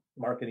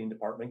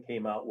department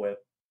came out with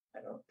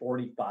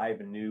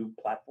 45 new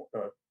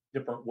platform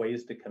different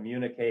ways to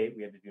communicate.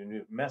 We had to do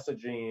new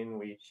messaging.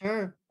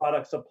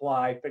 Product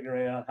supply,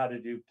 figuring out how to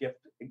do gift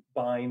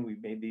buying. We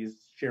made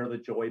these share the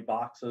joy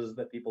boxes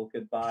that people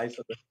could buy,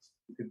 so that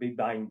you could be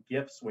buying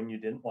gifts when you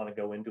didn't want to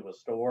go into a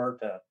store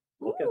to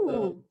look at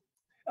them.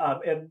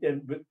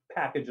 And with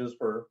packages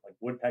for like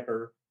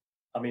woodpecker,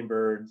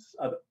 hummingbirds,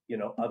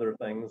 other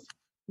things.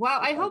 Wow,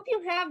 I hope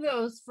you have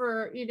those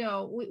for,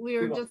 we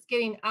are just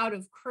getting out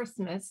of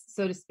Christmas,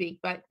 so to speak,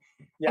 but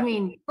I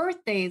mean,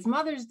 birthdays,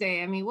 Mother's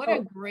Day. I mean, what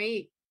a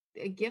great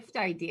gift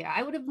idea.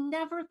 I would have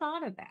never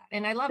thought of that.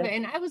 And I love it.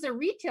 And I was a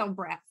retail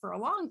brat for a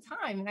long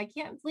time, and I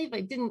can't believe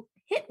it didn't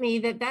hit me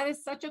that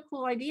is such a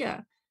cool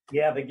idea.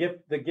 Yeah, the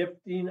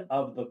gifting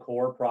of the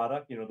core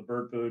product, the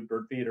bird food,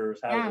 bird feeders,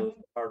 houses,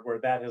 hardware,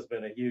 that has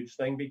been a huge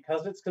thing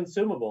because it's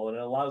consumable and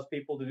it allows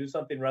people to do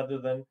something rather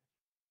than,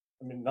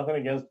 I mean, nothing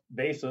against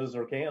vases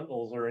or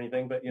candles or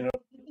anything, but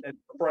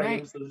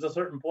frames, there's a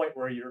certain point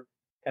where you're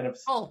kind of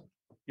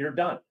you're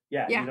done.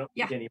 You don't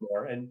need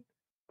anymore. And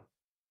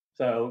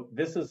so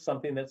this is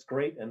something that's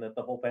great, and that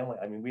the whole family,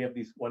 I mean, we have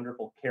these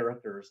wonderful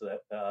characters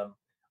that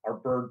are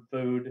bird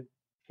food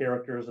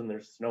characters, and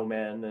there's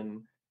snowmen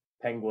and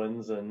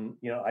penguins, and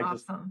I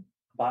just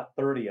bought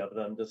 30 of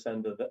them to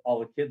send to all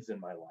the kids in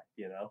my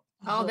life.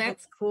 Oh,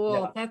 that's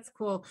cool. That's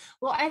cool.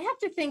 Well, I have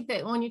to think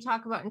that when you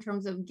talk about in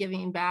terms of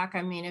giving back,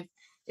 I mean,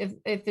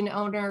 if an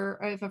owner,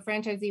 or if a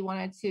franchisee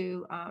wanted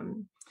to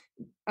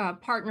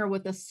partner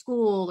with a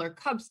school or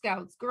Cub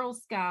Scouts, Girl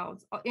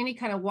Scouts, any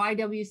kind of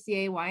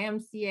YWCA,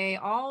 YMCA,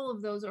 all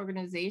of those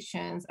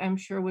organizations, I'm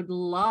sure would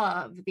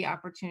love the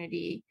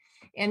opportunity.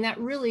 And that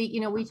really,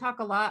 we talk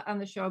a lot on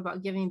the show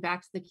about giving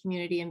back to the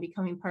community and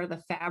becoming part of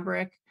the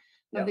fabric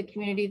of the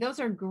community. Those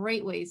are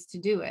great ways to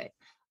do it.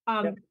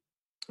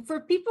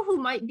 For people who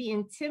might be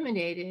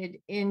intimidated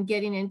in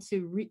getting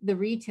into the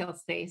retail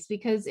space,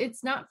 because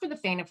it's not for the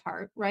faint of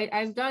heart, right?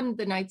 I've done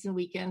the nights and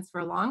weekends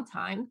for a long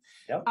time.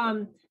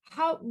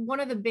 One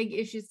of the big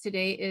issues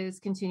today is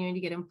continuing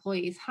to get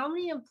employees. How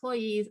many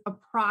employees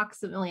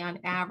approximately on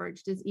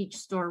average does each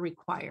store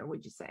require,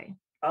 would you say?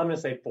 I'm going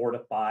to say 4 to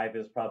 5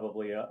 is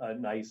probably a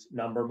nice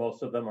number.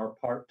 Most of them are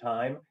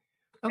part-time.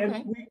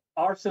 And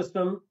our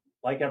system,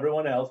 like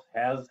everyone else,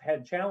 has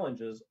had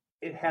challenges.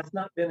 It has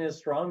not been as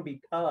strong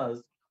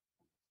because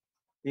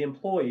the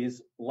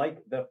employees, like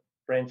the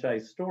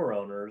franchise store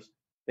owners,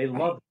 they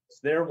love this.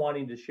 They're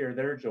wanting to share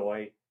their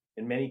joy.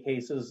 In many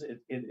cases, it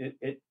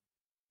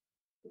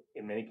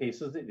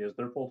is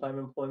their full-time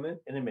employment,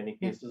 and in many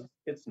cases,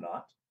 it's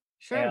not.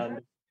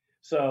 And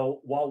so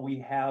while we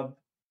have,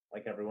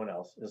 like everyone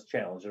else, is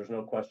challenged, there's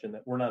no question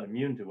that we're not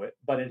immune to it,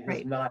 but it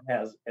has not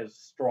as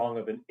strong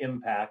of an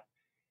impact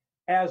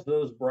as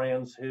those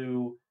brands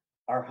who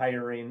are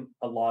hiring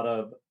a lot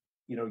of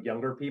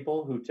younger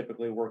people who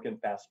typically work in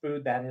fast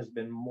food. That has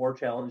been more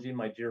challenging.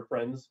 My dear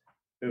friends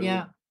who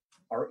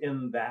are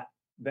in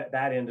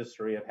that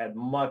industry have had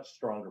much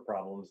stronger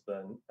problems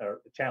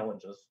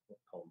challenges,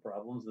 call them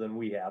problems, than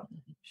we have.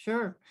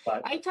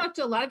 But I talked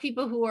to a lot of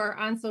people who are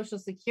on Social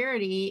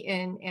Security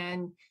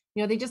and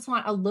they just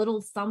want a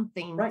little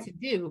something to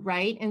do,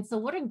 right? And so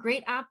what a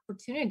great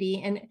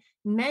opportunity. And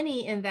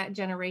many in that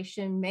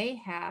generation may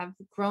have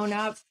grown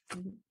up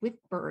with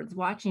birds,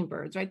 watching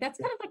birds, right? That's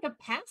kind of like a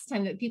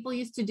pastime that people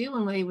used to do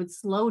when they would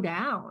slow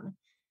down,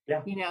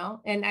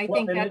 and I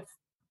think that's...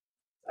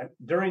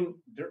 During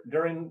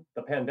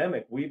the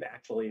pandemic, we've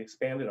actually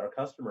expanded our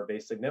customer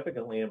base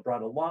significantly and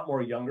brought a lot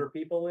more younger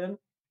people in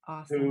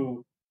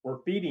who were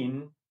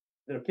feeding,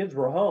 their kids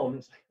were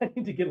home. I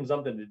need to give them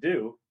something to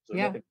do.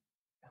 So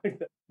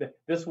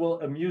this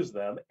will amuse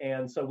them.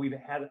 And so we've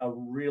had a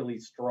really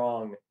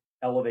strong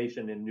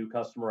elevation in new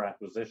customer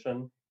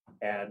acquisition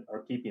and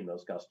are keeping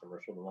those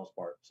customers for the most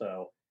part.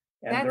 So,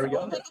 and they're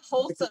young.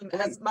 Wholesome,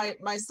 as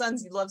my son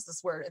loves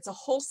this word. It's a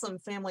wholesome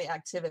family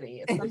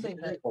activity. It's something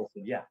that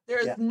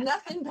there's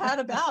nothing bad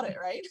about it,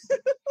 right?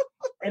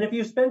 And if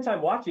you spend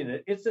time watching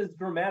it, it's as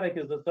dramatic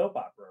as a soap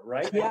opera,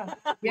 right?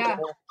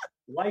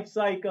 Life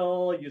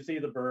cycle, you see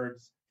the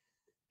birds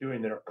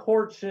doing their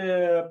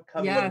courtship,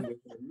 coming in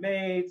with their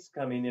mates,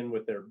 coming in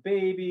with their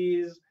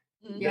babies,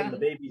 then the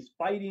babies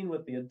fighting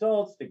with the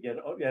adults to get,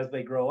 as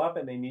they grow up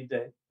and they need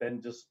to then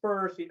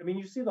disperse. I mean,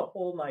 you see the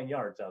whole 9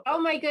 yards out there. Oh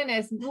my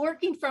goodness.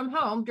 Working from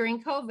home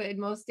during COVID,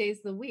 most days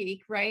of the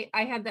week, right?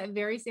 I had that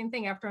very same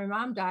thing after my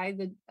mom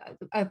died.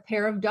 A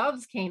pair of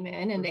doves came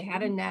in and they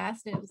had a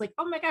nest, and it was like,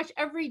 oh my gosh,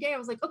 every day I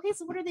was like, okay,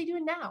 so what are they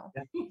doing now?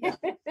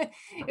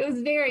 It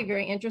was very,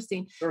 very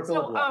interesting.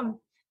 So,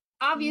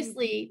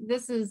 obviously,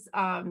 this is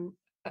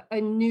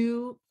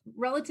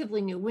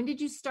relatively new. When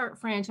did you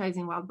start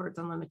franchising Wild Birds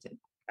Unlimited?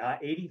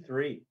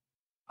 83.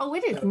 Oh,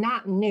 it is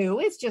not new.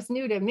 It's just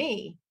new to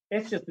me.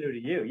 It's just new to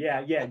you.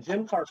 Yeah.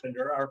 Jim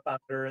Carpenter, our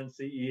founder and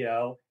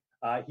CEO,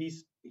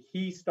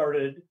 he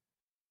started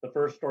the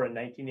first store in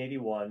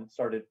 1981,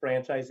 started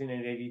franchising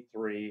in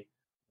 83. A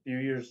few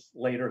years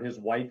later, his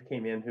wife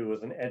came in, who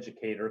was an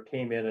educator,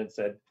 came in and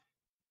said,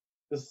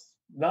 this is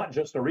not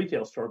just a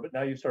retail store, but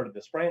now you've started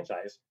this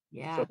franchise.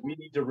 Yeah. So we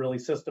need to really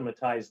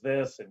systematize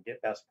this and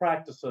get best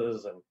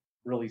practices and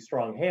really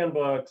strong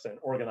handbooks and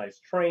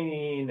organized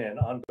training and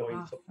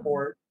ongoing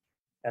support.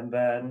 And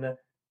then,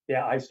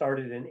 I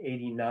started in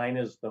 89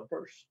 as the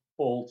first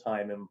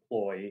full-time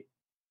employee.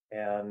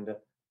 And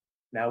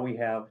now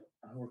we're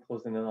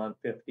closing in on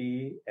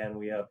 50, and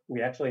we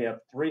actually have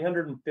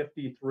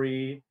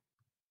 353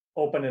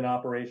 open and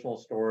operational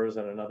stores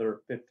and another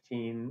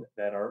 15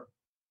 that are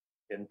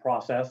in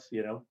process,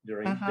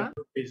 during different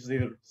phases,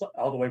 either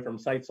all the way from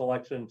site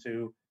selection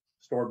to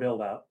store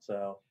build out.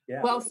 So,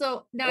 yeah. Well,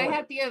 so now I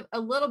have to give a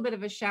little bit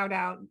of a shout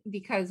out,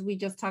 because we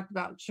just talked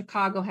about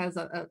Chicago has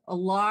a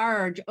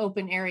large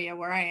open area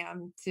where I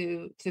am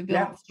to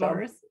build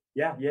stores.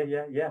 Yeah.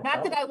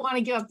 Not that I want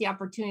to give up the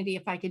opportunity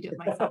if I could do it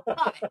myself,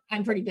 but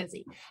I'm pretty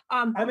busy.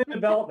 I'm in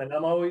development.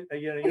 I'm always,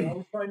 you're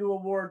always trying to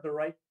award the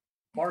right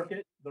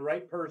market, the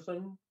right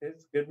person.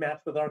 It's a good match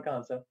with our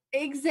concept.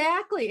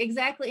 Exactly.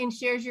 And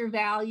shares your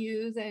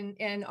values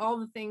and all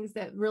the things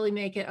that really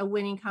make it a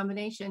winning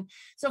combination.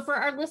 So for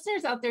our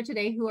listeners out there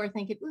today who are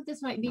thinking, ooh,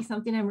 this might be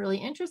something I'm really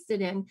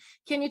interested in,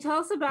 can you tell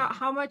us about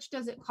how much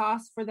does it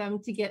cost for them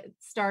to get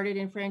started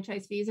in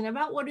franchise fees, and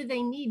about what do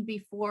they need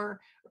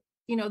before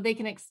they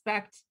can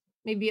expect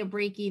maybe a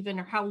break even,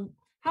 or how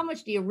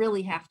much do you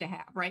really have to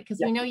have, right? Because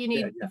we know you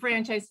need a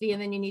franchise fee,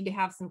 and then you need to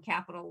have some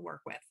capital to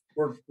work with.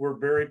 We're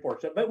very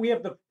fortunate, but we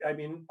have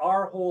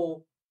our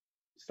whole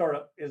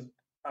startup is,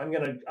 I'm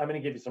gonna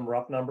give you some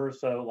rough numbers.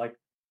 So like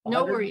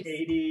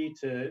 180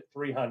 to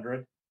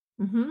 300.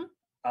 Mm-hmm.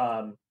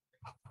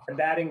 And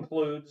that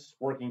includes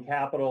working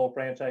capital,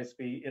 franchise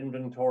fee,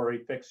 inventory,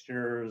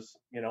 fixtures,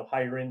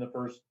 hiring the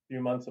first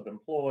few months of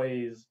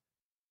employees,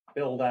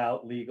 build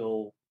out,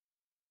 legal,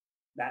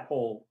 that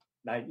whole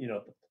night,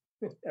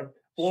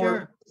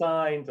 floor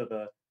sign to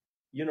the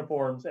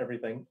uniforms,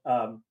 everything.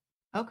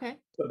 Okay.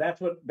 So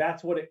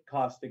that's what it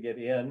costs to get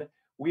in.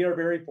 We are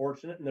very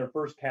fortunate in their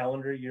first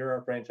calendar year,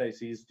 our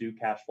franchisees do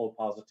cash flow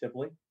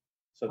positively.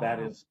 So that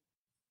is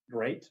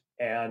great.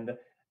 And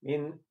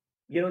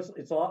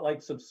it's a lot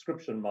like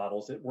subscription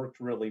models. It worked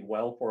really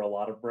well for a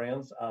lot of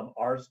brands.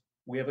 Ours,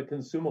 we have a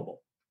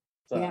consumable.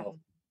 So,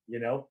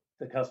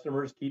 the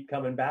customers keep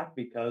coming back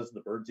because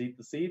the birds eat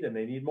the seed and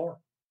they need more.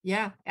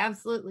 Yeah,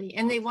 absolutely.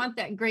 And they want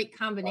that great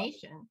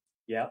combination.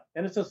 Yeah.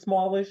 And it's a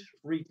smallish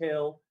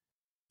retail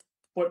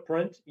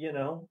footprint,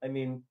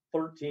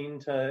 13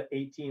 to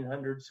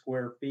 1,800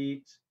 square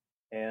feet.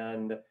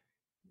 And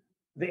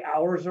the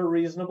hours are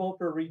reasonable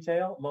for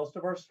retail. Most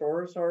of our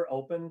stores are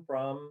open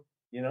from,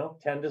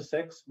 10 to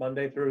 6,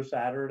 Monday through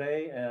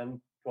Saturday, and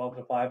 12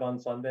 to 5 on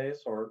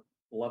Sundays, or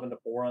 11 to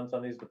 4 on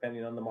Sundays,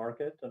 depending on the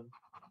market. And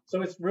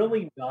so it's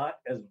really not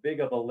as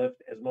big of a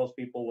lift as most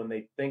people when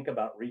they think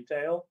about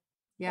retail.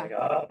 Yeah.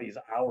 Like, these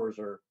hours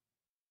are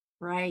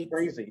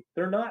crazy.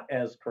 They're not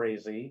as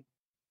crazy.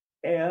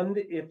 And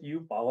if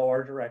you follow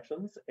our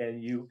directions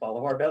and you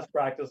follow our best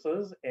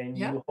practices and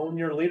you hone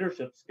your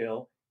leadership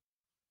skill,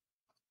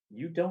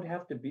 you don't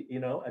have to be,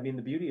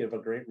 the beauty of a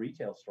great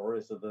retail store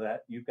is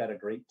that you've got a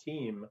great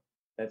team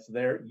that's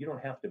there. You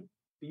don't have to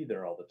be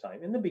there all the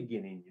time. In the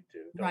beginning, you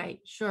do. Right.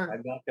 Sure.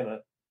 I'm not going to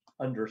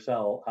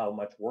undersell how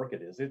much work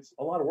it is. It's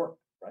a lot of work.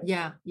 Right?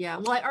 Yeah.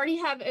 Well, I already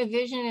have a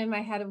vision in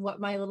my head of what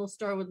my little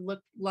store would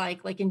look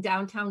like in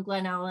downtown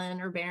Glen Ellen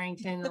or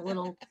Barrington, the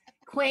little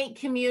quaint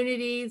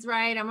communities,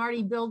 right? I'm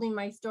already building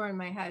my store in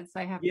my head, so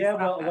I have to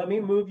stop let me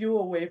move you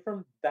away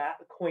from that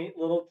quaint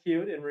little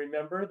cute, and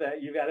remember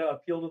that you got to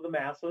appeal to the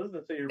masses,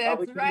 and so you're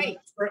probably in a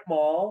strip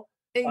mall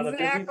on a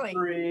busy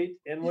street,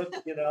 in with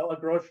a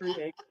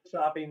grocery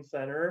shopping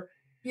center.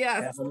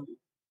 Yes.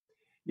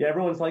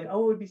 Everyone's like,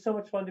 oh, it would be so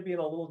much fun to be in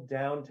a little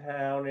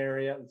downtown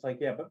area. It's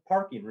like, but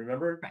parking,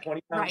 remember,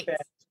 20-pound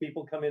bags,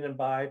 people come in and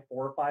buy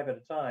 4 or 5 at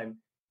a time.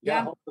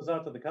 Hold those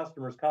out to the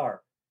customer's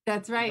car.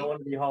 That's right. You don't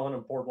want to be hauling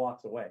them 4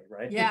 blocks away,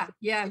 right? Yeah.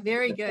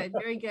 Very good.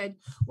 Very good.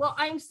 Well,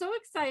 I'm so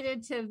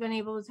excited to have been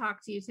able to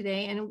talk to you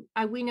today. And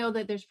we know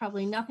that there's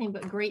probably nothing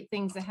but great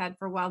things ahead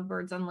for Wild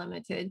Birds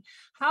Unlimited.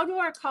 How do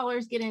our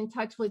callers get in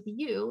touch with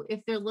you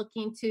if they're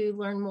looking to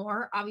learn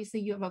more?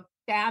 Obviously, you have a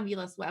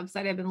fabulous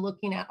website. I've been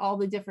looking at all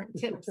the different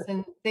tips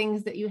and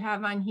things that you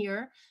have on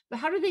here, but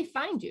how do they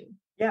find you?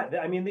 Yeah.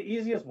 The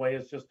easiest way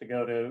is just to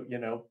go to,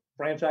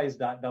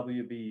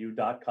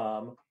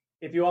 franchise.wbu.com.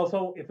 If you want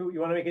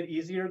to make it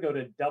easier, go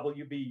to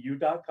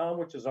wbu.com,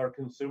 which is our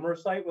consumer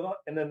site,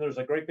 and then there's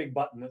a great big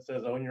button that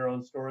says own your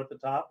own store at the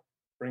top,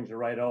 brings you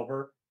right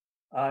over.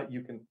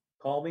 You can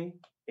call me,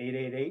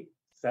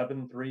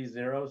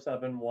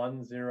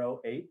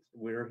 888-730-7108.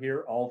 We're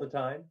here all the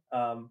time.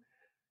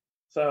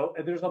 So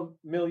there's a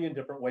million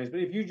different ways,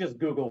 but if you just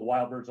Google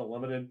Wild Birds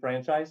Unlimited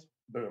franchise,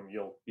 boom,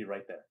 you'll be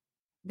right there.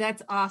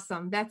 That's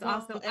awesome. That's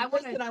awesome. And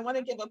Kristen, I want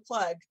to give a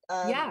plug.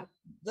 Yeah.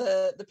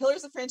 The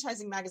Pillars of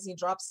Franchising magazine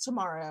drops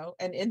tomorrow.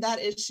 And in that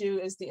issue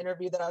is the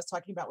interview that I was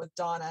talking about with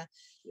Donna.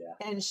 Yeah.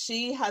 And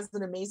she has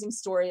an amazing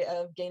story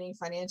of gaining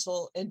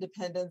financial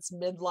independence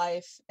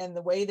midlife. And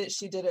the way that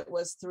she did it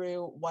was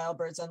through Wild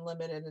Birds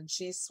Unlimited. And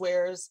she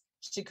swears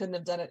she couldn't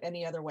have done it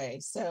any other way.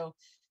 So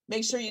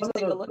make sure you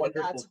take a look at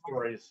that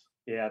tomorrow. Stories.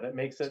 Yeah, that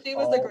makes it. She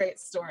was a great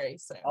story.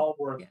 So all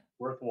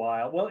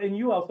worthwhile. Well, and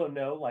you also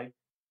know, like,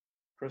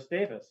 Chris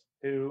Davis,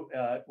 who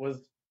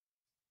was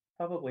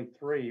probably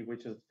 3,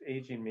 which is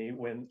aging me,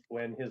 when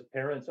his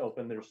parents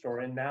opened their store,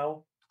 and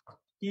now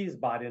he's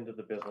bought into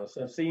the business.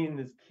 I've seen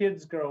his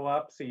kids grow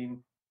up,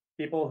 seeing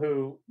people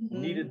who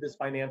needed this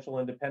financial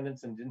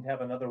independence and didn't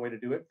have another way to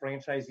do it.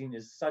 Franchising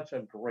is such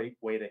a great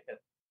way to hit.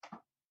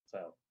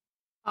 So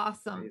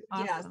awesome.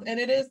 Yes, and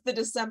it is the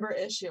December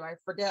issue. I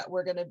forget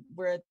we're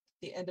at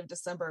the end of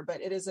December,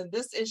 but it is in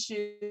this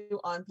issue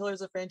on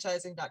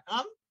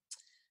pillarsoffranchising.com.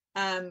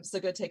 So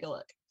go take a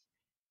look.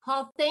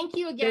 Paul, thank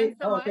you again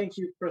so much. Thank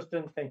you,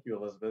 Kristen. Thank you,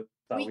 Elizabeth.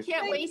 We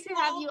can't wait to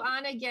have you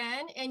on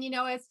again. And,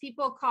 as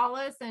people call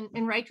us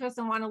and write to us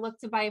and want to look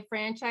to buy a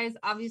franchise,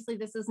 obviously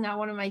this is now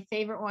one of my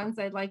favorite ones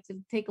I'd like to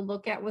take a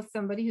look at with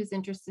somebody who's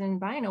interested in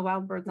buying a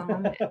Wild Birds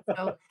Unlimited.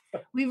 So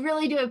we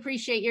really do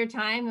appreciate your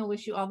time and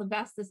wish you all the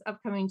best this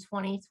upcoming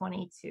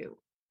 2022.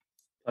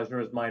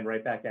 Pleasure is mine.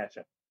 Right back at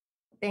you.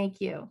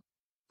 Thank you.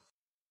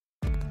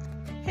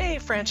 Hey,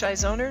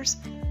 franchise owners,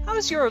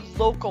 how's your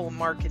local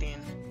marketing?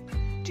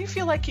 Do you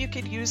feel like you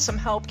could use some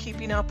help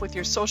keeping up with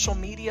your social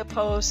media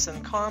posts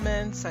and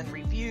comments and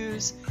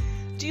reviews?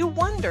 Do you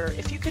wonder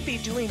if you could be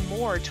doing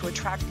more to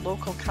attract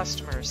local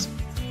customers?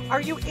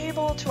 Are you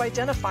able to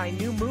identify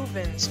new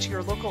move-ins to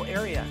your local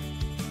area?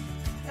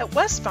 At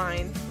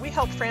Westvine, we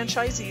help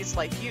franchisees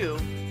like you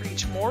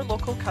reach more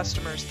local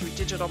customers through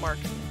digital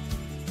marketing.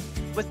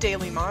 With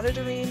daily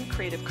monitoring,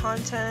 creative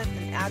content,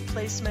 and ad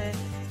placement,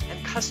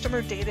 and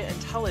customer data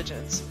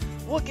intelligence,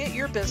 we'll get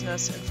your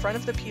business in front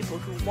of the people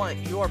who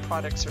want your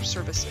products or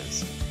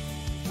services.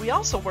 We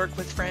also work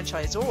with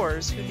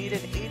franchisors who need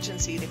an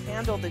agency to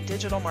handle the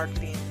digital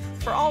marketing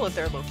for all of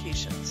their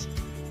locations.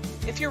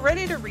 If you're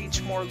ready to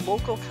reach more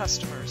local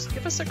customers,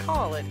 give us a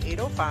call at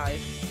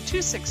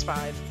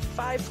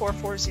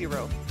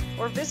 805-265-5440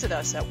 or visit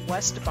us at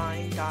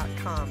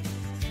westvine.com.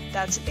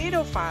 That's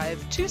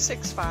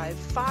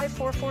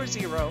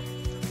 805-265-5440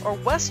 or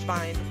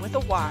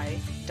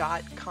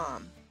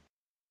westvine.com.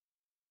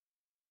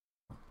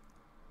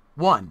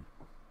 1.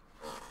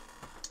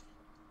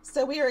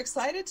 So we are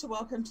excited to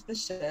welcome to the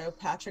show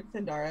Patrick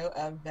Findaro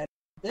of Vetted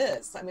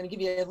Biz. I'm going to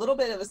give you a little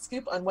bit of a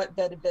scoop on what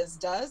Vetted Biz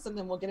does, and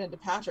then we'll get into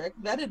Patrick.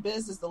 Vetted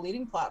Biz is the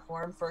leading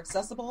platform for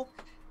accessible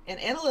and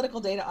analytical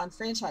data on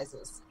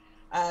franchises.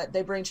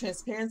 They bring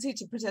transparency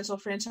to potential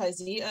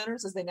franchisee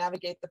owners as they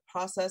navigate the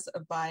process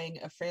of buying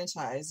a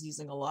franchise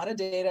using a lot of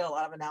data, a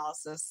lot of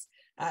analysis.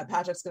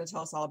 Patrick's going to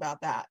tell us all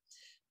about that.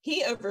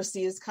 He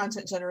oversees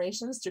content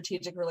generation,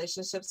 strategic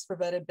relationships for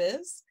Vetted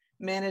Biz,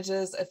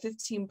 manages a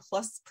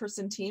 15-plus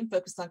person team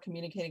focused on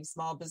communicating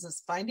small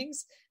business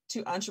findings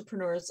to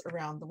entrepreneurs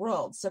around the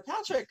world. So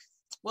Patrick,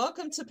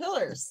 welcome to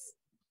Pillars.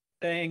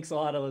 Thanks a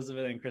lot,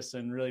 Elizabeth and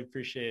Kristen. Really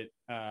appreciate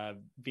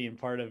being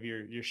part of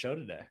your show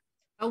today.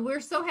 Oh,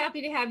 we're so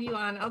happy to have you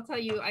on. I'll tell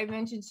you, I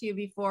mentioned to you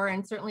before,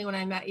 and certainly when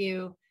I met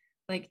you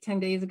like 10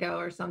 days ago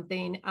or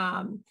something,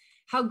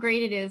 how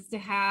great it is to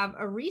have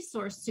a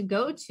resource to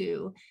go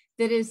to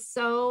that is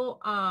so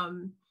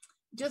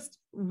just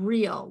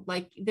real.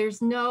 Like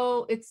it's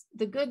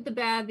the good, the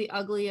bad, the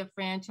ugly of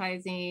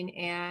franchising.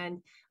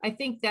 And I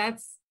think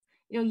that's,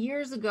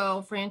 years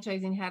ago,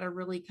 franchising had a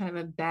really kind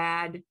of a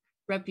bad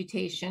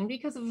reputation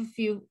because of a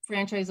few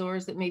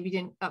franchisors that maybe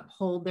didn't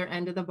uphold their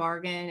end of the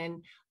bargain.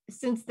 And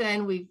since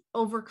then, we've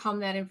overcome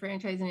that in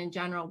franchising in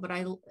general. But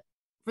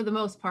for the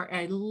most part,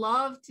 I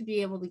love to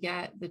be able to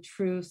get the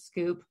true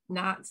scoop,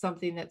 not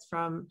something that's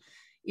from,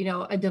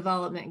 a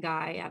development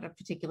guy at a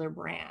particular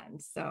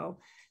brand. So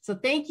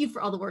thank you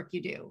for all the work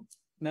you do.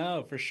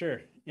 No, for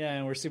sure. Yeah.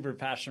 And we're super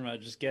passionate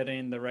about just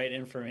getting the right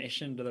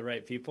information to the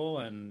right people.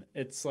 And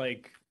it's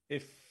like,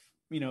 if,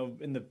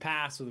 in the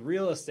past with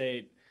real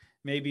estate,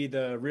 maybe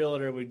the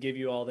realtor would give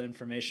you all the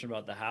information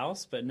about the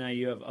house, but now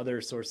you have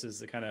other sources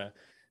to kind of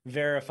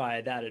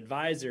verify that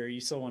advisor. You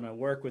still want to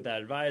work with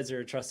that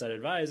advisor, trust that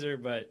advisor,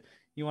 but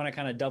you want to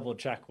kind of double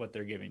check what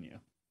they're giving you.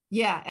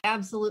 Yeah,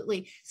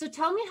 absolutely. So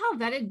tell me how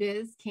Vetted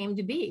Biz came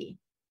to be.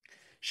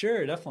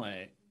 Sure,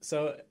 definitely.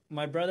 So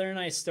my brother and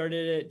I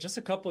started it just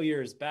a couple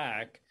years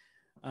back.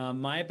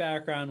 My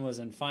background was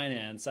in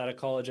finance. Out of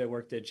college, I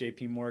worked at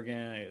JP Morgan,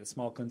 a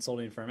small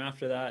consulting firm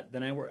after that.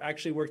 Then I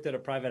actually worked at a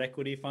private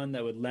equity fund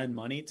that would lend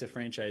money to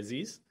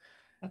franchisees.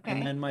 Okay.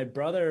 And then my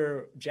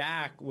brother,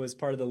 Jack, was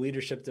part of the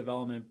leadership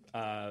development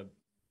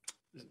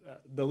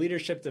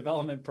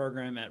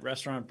program at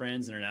Restaurant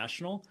Brands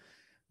International,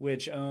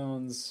 which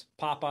owns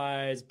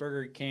Popeyes,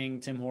 Burger King,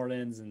 Tim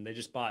Hortons, and they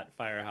just bought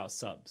Firehouse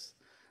Subs.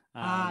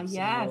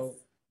 Yes.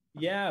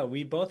 Yeah,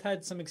 we both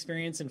had some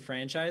experience in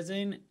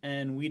franchising,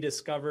 and we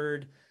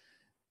discovered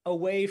a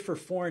way for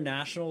foreign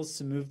nationals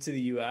to move to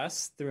the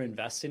US through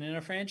investing in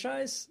a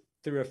franchise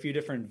through a few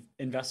different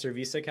investor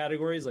visa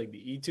categories like the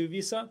E2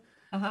 visa.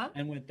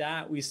 And with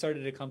that, we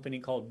started a company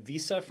called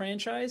Visa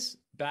Franchise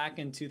back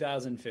in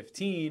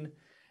 2015.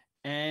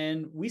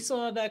 And we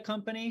still have that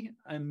company.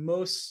 I'm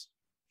most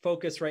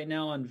focused right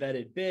now on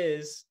Vetted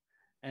Biz.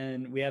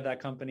 And we have that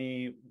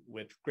company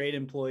with great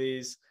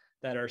employees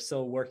that are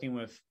still working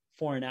with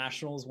foreign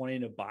nationals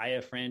wanting to buy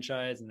a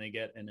franchise, and they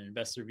get an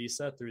investor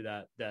visa through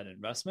that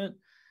investment.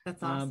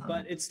 That's awesome.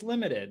 But it's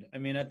limited. I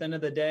mean, at the end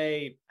of the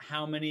day,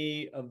 how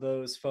many of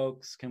those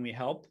folks can we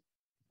help?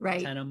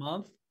 Right. 10 a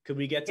month? Could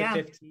we get to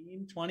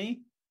 15,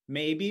 20?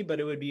 Maybe, but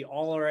it would be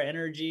all our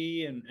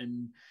energy,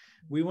 and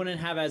we wouldn't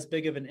have as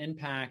big of an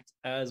impact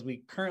as we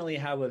currently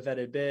have with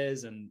Vetted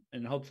Biz,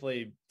 and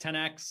hopefully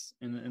 10x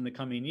in the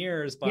coming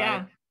years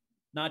by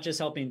not just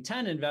helping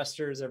 10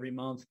 investors every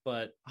month,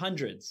 but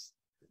hundreds.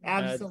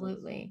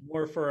 Absolutely.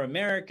 More for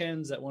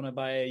Americans that want to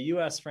buy a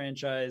US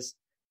franchise,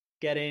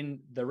 getting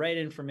the right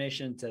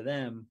information to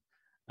them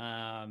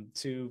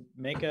to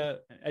make a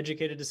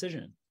educated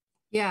decision.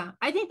 Yeah,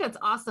 I think that's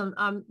awesome.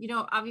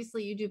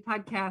 Obviously you do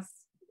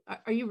podcasts.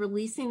 Are you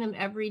releasing them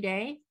every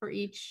day for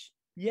each?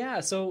 Yeah,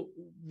 so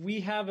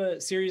we have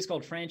a series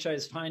called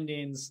Franchise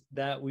Findings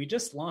that we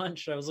just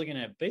launched. I was looking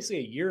at basically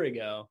a year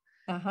ago.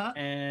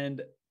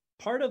 And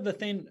part of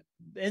the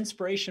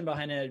inspiration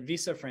behind it,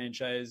 Visa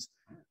Franchise,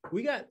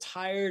 we got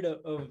tired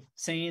of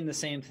saying the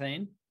same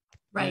thing.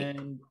 Right.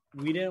 And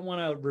we didn't want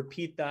to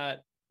repeat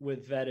that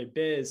with Vetted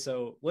Biz.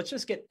 So let's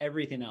just get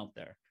everything out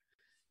there.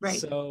 Right.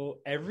 So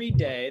every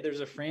day there's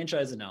a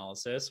franchise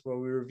analysis where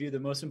we review the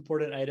most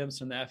important items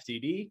from the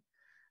FDD,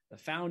 the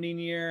founding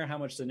year, how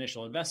much the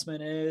initial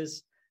investment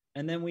is,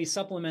 and then we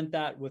supplement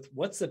that with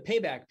what's the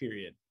payback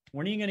period?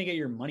 When are you going to get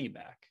your money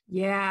back?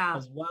 Yeah.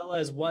 As well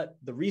as what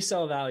the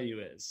resale value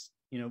is.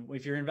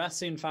 If you're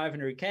investing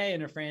 $500K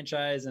in a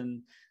franchise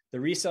and the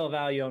resale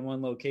value on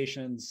one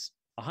location's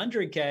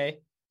 $100K,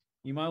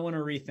 you might want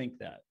to rethink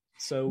that.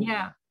 So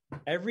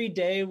every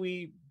day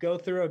we go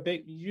through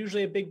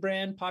usually a big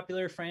brand,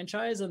 popular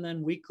franchise, and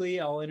then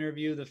weekly I'll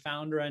interview the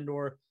founder and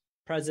or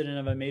president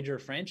of a major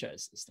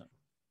franchise system.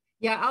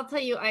 Yeah, I'll tell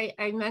you,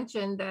 I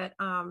mentioned that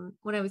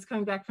when I was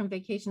coming back from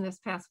vacation this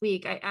past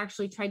week, I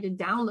actually tried to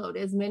download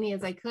as many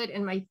as I could,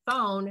 and my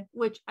phone,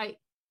 which I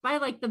buy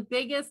like the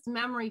biggest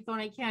memory phone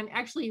I can,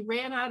 actually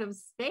ran out of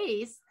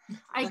space.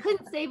 I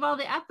couldn't save all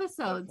the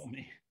episodes.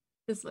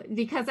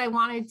 Because I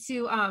wanted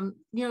to,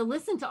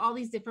 listen to all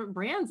these different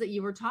brands that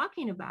you were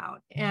talking about.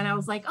 And I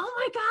was like, oh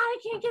my God, I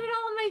can't get it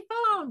all on my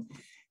phone.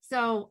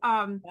 So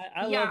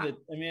I love it.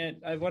 I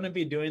mean, I wouldn't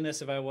be doing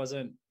this if I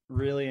wasn't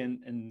really,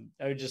 and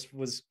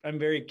I'm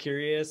very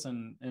curious,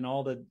 and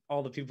all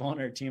the people on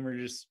our team are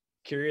just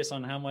curious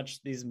on how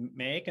much these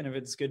make and if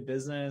it's good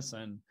business.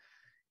 And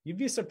you'd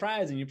be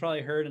surprised, and you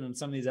probably heard it in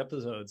some of these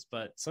episodes,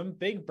 but some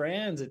big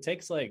brands, it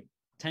takes like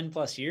 10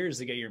 plus years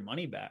to get your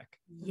money back.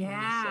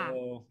 Yeah.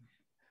 So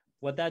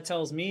what that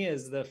tells me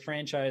is the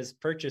franchise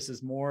purchase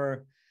is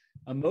more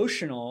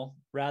emotional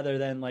rather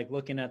than like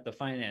looking at the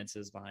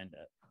finances behind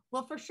it.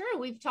 Well, for sure.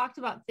 We've talked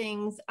about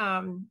things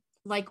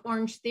like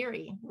Orange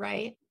Theory,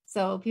 right?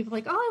 So people are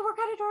like, oh, I work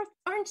out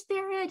at Orange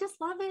Theory. I just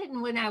love it.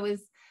 And when I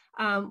was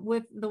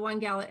with the one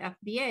gal at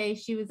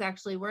FBA, she was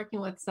actually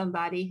working with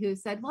somebody who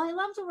said, well, I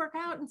love to work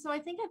out. And so I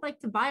think I'd like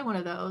to buy one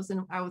of those.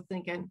 And I was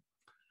thinking,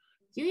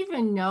 do you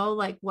even know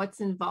like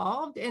what's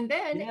involved? And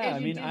then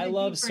I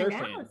love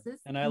surfing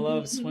and I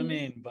love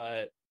swimming,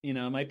 but it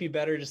might be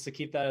better just to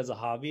keep that as a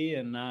hobby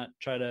and not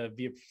try to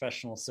be a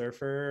professional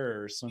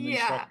surfer or swim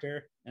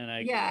instructor. And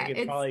I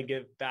could probably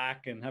give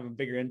back and have a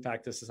bigger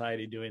impact to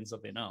society doing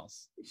something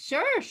else.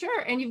 Sure.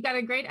 And you've got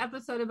a great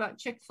episode about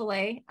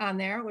Chick-fil-A on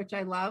there, which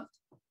I loved.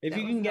 If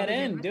you can get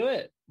in, do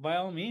it by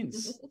all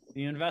means.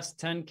 You invest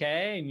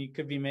 $10K and you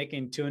could be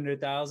making $200,000,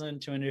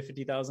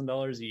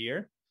 $250,000 a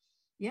year.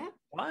 Yeah.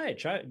 Why?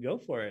 Try it. Go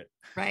for it.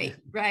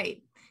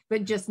 Right.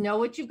 But just know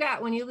what you've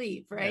got when you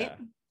leave, right?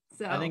 Yeah.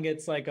 So I think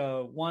it's like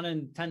a 1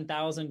 in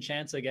 10,000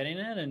 chance of getting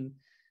it. And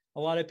a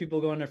lot of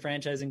people go into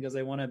franchising because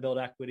they want to build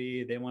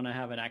equity. They want to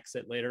have an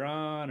exit later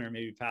on, or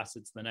maybe pass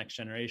it to the next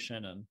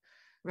generation. And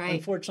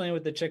unfortunately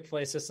with the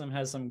Chick-fil-A system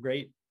has some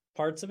great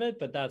parts of it,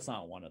 but that's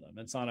not one of them.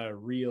 It's not a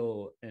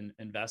real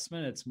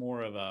investment. It's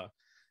more of a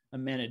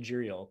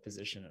managerial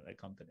position at a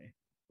company.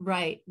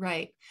 Right.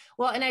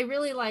 Well, and I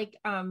really like,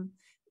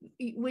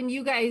 when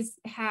you guys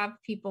have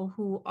people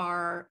who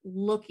are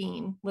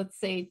looking, let's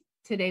say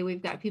today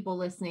we've got people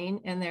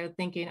listening and they're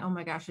thinking, oh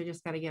my gosh, I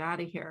just got to get out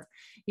of here.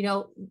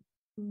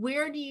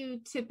 Where do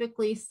you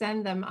typically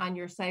send them on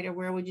your site, or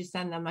where would you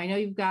send them? I know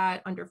you've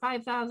got under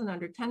 5,000,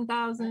 under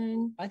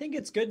 10,000. I think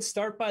it's good.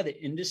 Start by the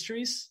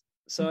industries.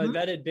 So at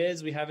Vetted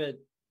Biz, we have it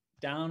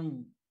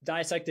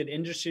dissected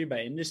industry by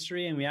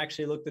industry. And we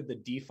actually looked at the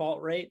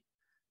default rate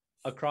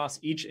across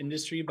each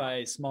industry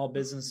by Small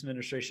Business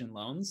Administration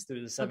loans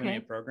through the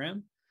 7A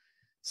program.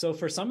 So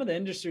for some of the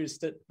industries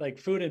that like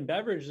food and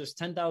beverage, there's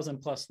 10,000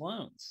 plus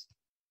loans.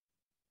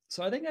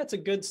 So I think that's a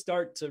good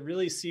start to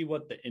really see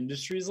what the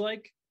industry is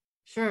like.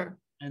 Sure.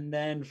 And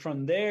then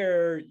from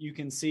there, you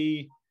can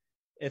see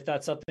if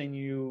that's something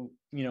you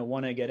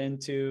want to get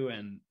into.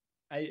 And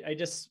I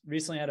just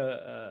recently had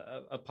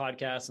a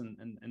podcast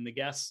and the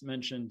guests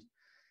mentioned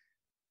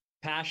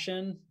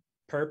passion,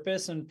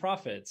 purpose, and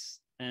profits.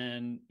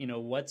 And,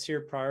 what's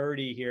your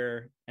priority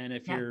here? And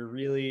if you're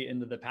really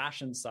into the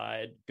passion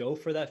side, go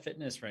for that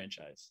fitness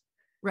franchise.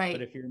 Right.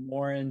 But if you're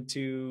more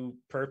into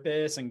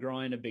purpose and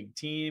growing a big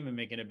team and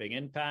making a big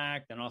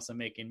impact and also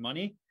making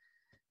money,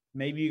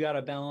 maybe you got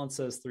to balance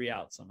those three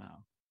out somehow.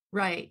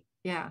 Right.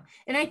 Yeah.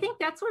 And I think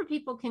that's where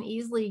people can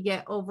easily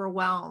get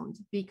overwhelmed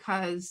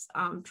because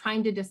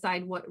trying to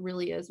decide what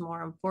really is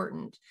more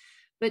important.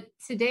 But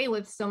today,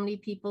 with so many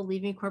people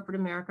leaving corporate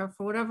America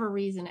for whatever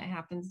reason it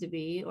happens to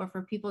be, or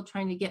for people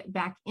trying to get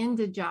back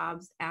into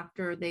jobs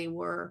after they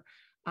were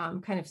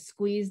kind of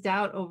squeezed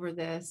out over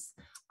this,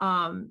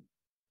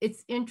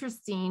 it's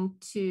interesting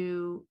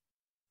to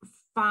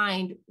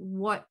find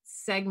what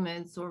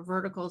segments or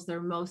verticals they're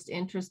most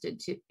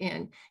interested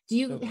in. Do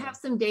you have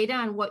some data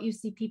on what you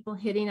see people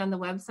hitting on the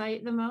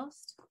website the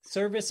most?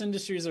 Service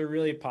industries are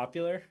really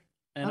popular.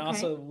 And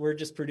also we're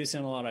just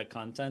producing a lot of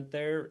content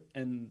there.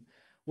 And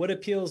what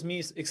appeals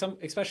me,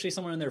 especially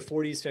someone in their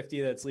 40s,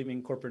 50 that's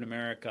leaving corporate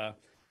America,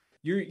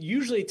 you're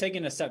usually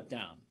taking a step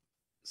down.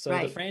 So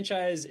the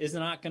franchise is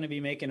not going to be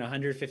making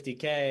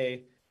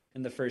 150K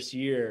in the first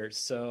year.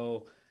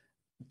 So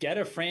get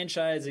a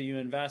franchise that you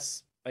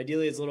invest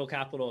ideally as little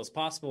capital as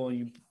possible,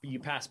 and you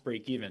pass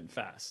break even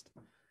fast.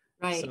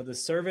 Right. So the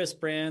service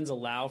brands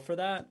allow for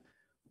that,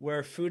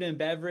 where food and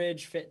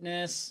beverage,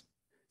 fitness,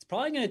 it's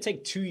probably going to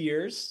take 2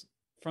 years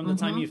from the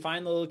time you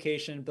find the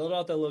location, build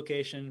out the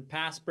location,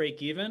 pass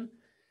break even.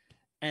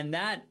 And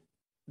that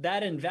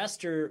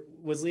investor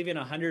was leaving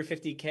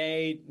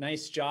 150K,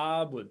 nice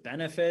job with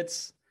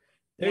benefits.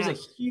 There's a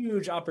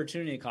huge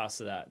opportunity cost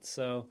to that.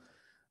 So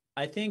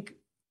I think,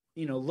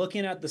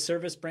 looking at the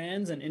service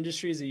brands and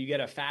industries that you get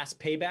a fast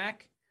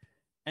payback,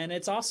 and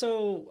it's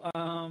also,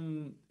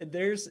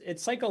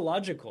 it's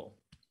psychological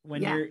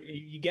when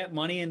you get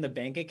money in the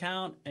bank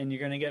account and you're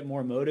going to get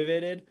more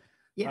motivated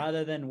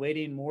rather than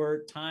waiting more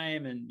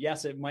time. And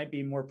yes, it might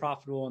be more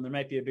profitable and there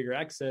might be a bigger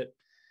exit.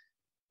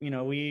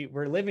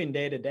 We're living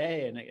day to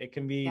day, and it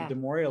can be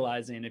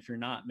demoralizing if you're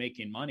not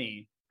making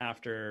money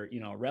after,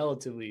 a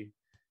relatively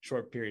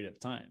short period of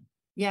time.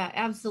 Yeah,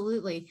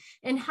 absolutely.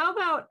 And how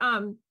about,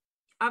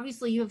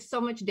 obviously you have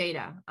so much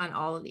data on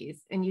all of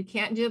these and you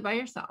can't do it by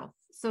yourself.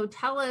 So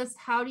tell us,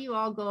 how do you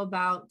all go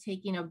about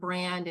taking a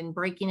brand and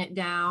breaking it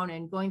down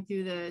and going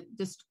through the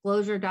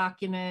disclosure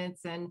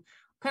documents, and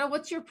kind of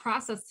what's your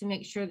process to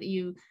make sure that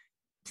you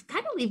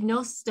kind of leave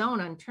no stone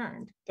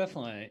unturned?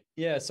 Definitely.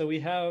 Yeah. So we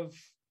have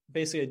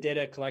basically a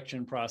data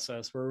collection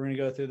process where we're going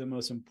to go through the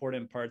most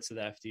important parts of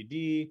the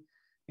FDD,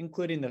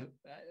 including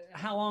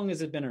how long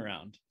has it been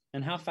around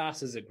and how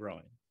fast is it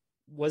growing?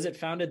 Was it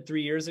founded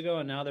 3 years ago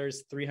and now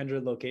there's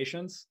 300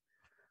 locations?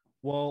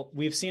 Well,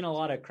 we've seen a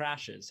lot of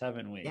crashes,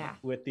 haven't we? Yeah.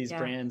 With these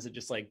brands that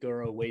just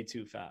grow way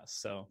too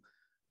fast. So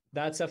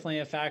that's definitely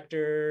a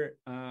factor.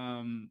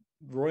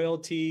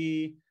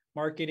 Royalty,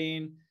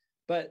 marketing.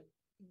 But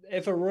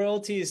if a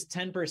royalty is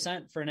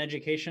 10% for an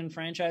education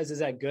franchise, is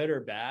that good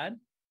or bad?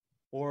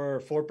 Or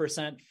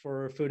 4%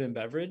 for food and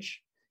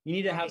beverage? You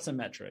need to have some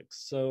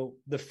metrics. So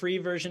the free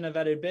version of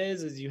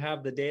EditBiz is you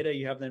have the data,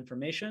 you have the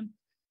information.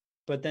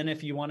 But then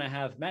if you want to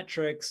have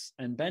metrics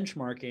and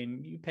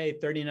benchmarking, you pay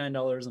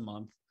 $39 a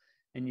month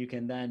and you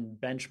can then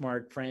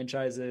benchmark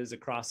franchises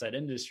across that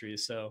industry.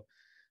 So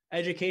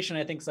education,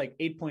 I think, is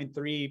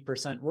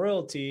 8.3%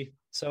 royalty.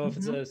 So if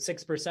it's a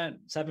 6%,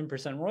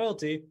 7%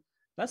 royalty,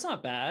 that's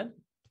not bad.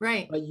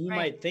 Right. But you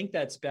might think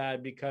that's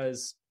bad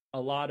because a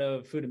lot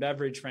of food and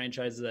beverage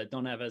franchises that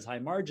don't have as high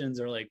margins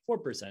are 4%,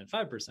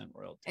 5%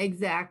 royalty.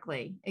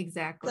 Exactly.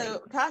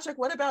 So Patrick,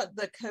 what about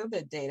the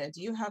COVID data?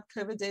 Do you have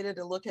COVID data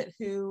to look at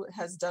who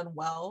has done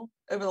well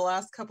over the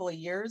last couple of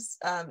years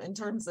in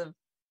terms of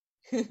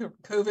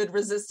COVID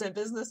resistant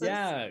businesses?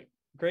 Yeah,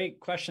 great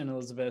question,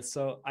 Elizabeth.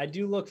 So I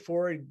do look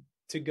forward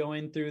to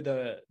going through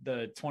the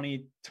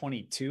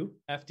 2022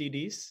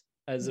 FDDs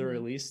as they're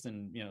released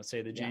in,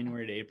 say the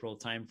January to April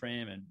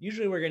timeframe. And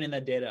usually we're getting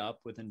that data up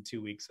within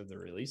 2 weeks of the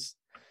release.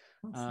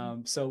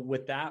 Awesome. So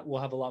with that,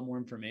 we'll have a lot more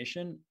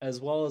information,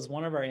 as well as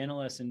one of our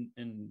analysts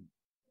in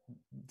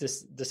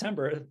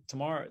December,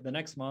 tomorrow, the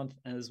next month,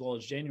 as well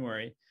as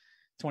January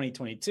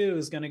 2022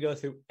 is going to go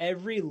through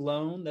every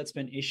loan that's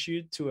been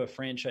issued to a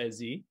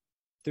franchisee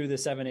through the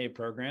 7A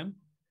program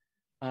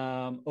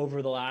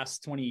over the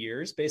last 20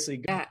 years,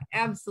 basically. Yeah,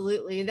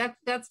 absolutely.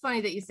 That's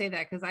funny that you say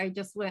that, because I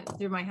just went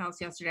through my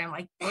house yesterday. I'm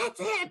like, that's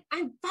it.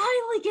 I'm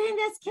finally getting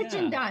this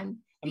kitchen done.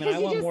 I mean, I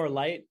want more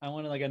light. I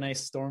wanted a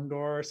nice storm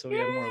door, so we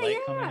have more light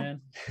coming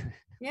in.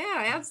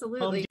 Yeah,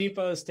 absolutely. Home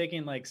Depot is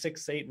taking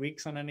 6 to 8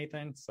 weeks on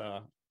anything,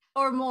 so.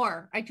 Or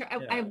more. I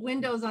have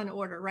windows on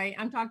order, right?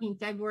 I'm talking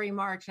February,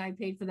 March, and I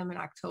paid for them in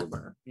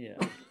October. Yeah.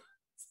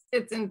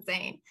 It's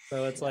insane.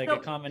 So it's a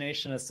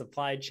combination of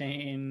supply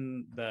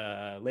chain,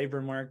 the labor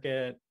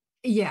market.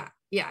 Yeah.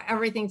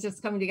 Everything's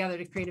just coming together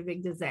to create a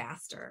big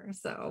disaster.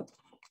 So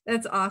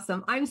That's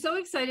awesome. I'm so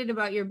excited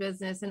about your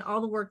business and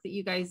all the work that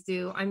you guys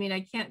do. I mean,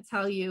 I can't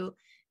tell you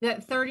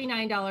that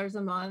 $39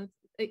 a month,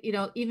 you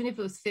know, even if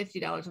it was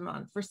 $50 a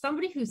month, for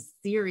somebody who's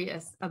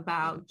serious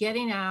about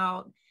getting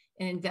out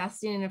and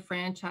investing in a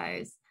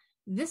franchise,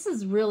 this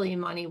is really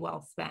money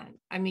well spent.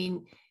 I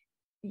mean,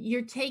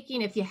 you're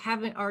taking, if you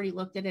haven't already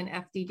looked at an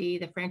FDD,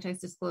 the franchise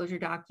disclosure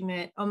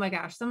document, oh my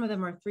gosh, some of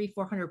them are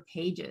 300-400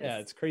 pages. Yeah,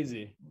 it's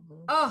crazy.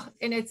 Oh,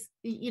 and it's,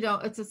 you know,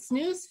 it's a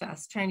snooze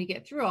fest trying to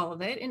get through all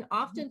of it. And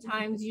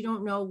oftentimes you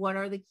don't know what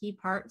are the key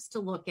parts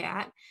to look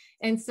at.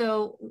 And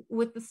so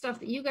with the stuff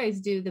that you guys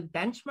do, the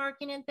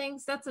benchmarking and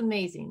things, that's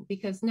amazing,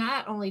 because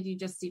not only do you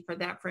just see for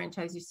that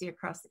franchise, you see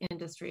across the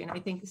industry. And I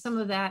think some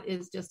of that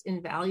is just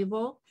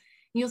invaluable.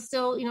 You'll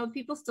still, you know,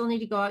 people still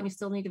need to go out and you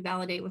still need to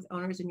validate with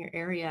owners in your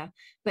area,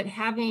 but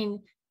having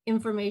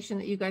information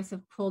that you guys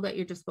have pulled at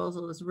your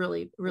disposal is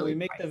really, really we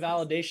make priceless. the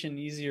validation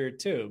easier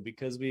too,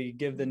 because we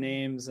give the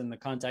names and the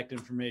contact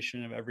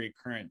information of every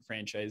current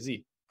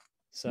franchisee.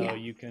 So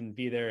you can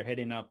be there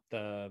hitting up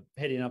the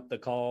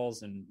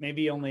calls, and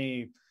maybe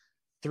only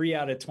 3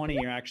 out of 20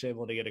 you're actually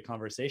able to get a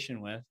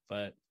conversation with,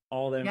 but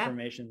all the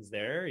information's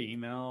there,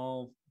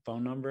 email,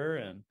 phone number,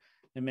 and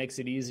it makes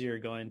it easier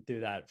going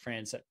through that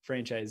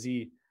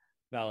franchisee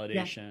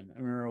validation. I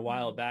remember a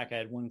while back, I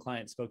had one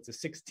client spoke to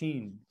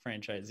 16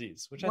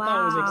 franchisees, which I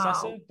thought was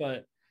excessive,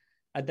 but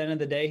at the end of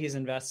the day, he's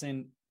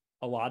investing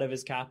a lot of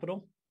his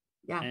capital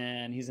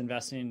and he's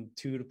investing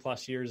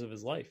 2+ years of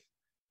his life.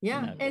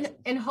 Yeah.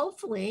 And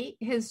hopefully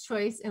his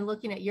choice in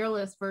looking at your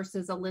list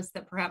versus a list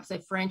that perhaps a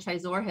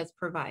franchisor has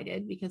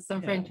provided, because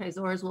some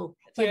franchisors will.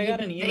 So I got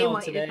an email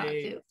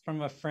today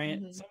from a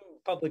some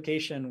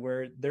publication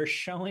where they're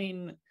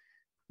showing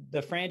the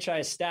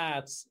franchise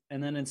stats,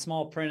 and then in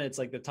small print, it's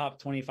like the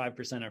top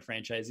 25% of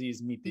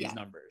franchisees meet these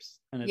numbers.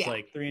 And it's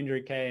like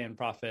 300K in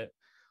profit.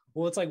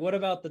 Well, it's like, what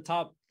about the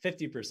top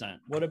 50%?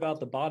 What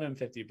about the bottom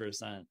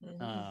 50%?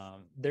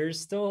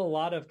 There's still a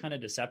lot of kind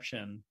of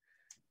deception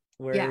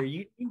where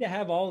you need to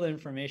have all the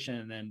information.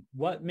 And then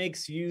what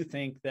makes you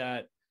think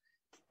that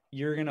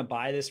you're going to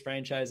buy this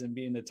franchise and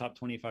be in the top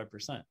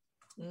 25%?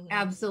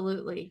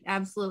 Absolutely.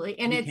 Absolutely.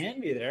 And it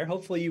can be there.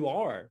 Hopefully you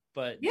are,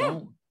 but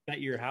don't bet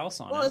your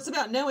house on it. Well, it's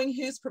about knowing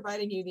who's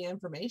providing you the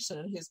information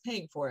and who's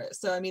paying for it.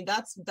 So, I mean,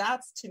 that's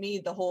to me,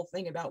 the whole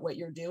thing about what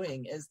you're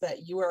doing is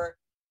that you are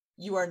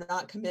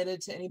not committed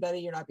to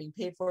anybody. You're not being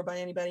paid for by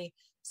anybody.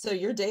 So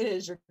your data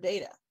is your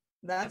data.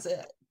 That's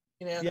it.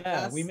 You know,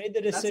 we made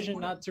the decision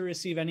not to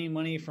receive any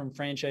money from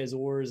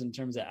franchisors in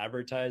terms of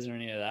advertising or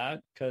any of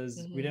that,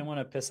 because we didn't want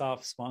to piss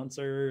off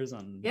sponsors,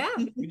 and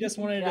we just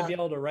wanted to be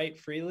able to write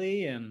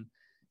freely. And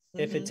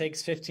if it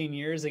takes 15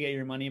 years to get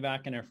your money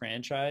back in a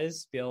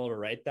franchise, be able to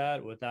write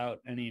that without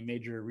any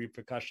major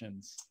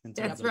repercussions.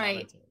 That's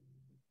right.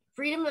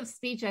 Freedom of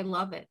speech. I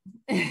love it.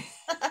 And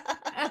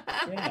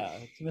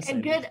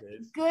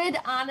good,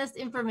 honest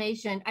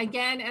information.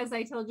 Again, as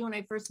I told you when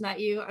I first met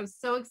you, I was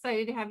so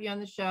excited to have you on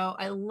the show.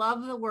 I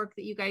love the work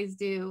that you guys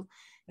do.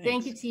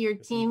 Thank you to your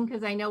team,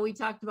 because I know we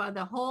talked about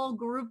the whole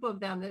group of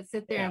them that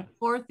sit there and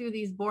pour through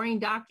these boring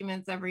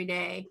documents every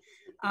day.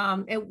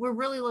 And we're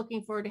really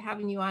looking forward to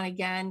having you on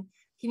again.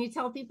 Can you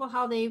tell people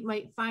how they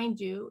might find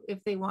you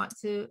if they want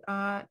to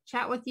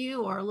chat with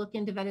you or look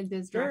into Vetted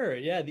Biz Direct? Sure.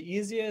 Yeah. The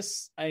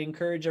easiest, I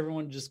encourage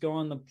everyone to just go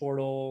on the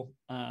portal.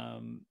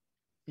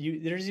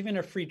 There's even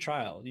a free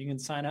trial. You can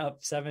sign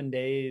up 7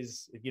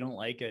 days. If you don't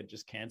like it,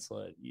 just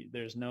cancel it.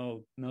 There's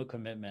no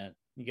commitment.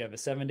 You have a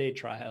 7-day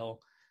trial,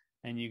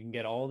 and you can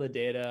get all the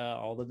data,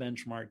 all the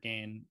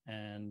benchmarking,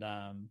 and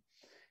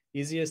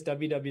easiest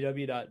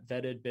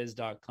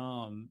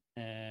www.vettedbiz.com.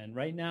 And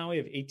right now we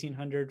have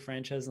 1,800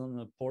 franchises on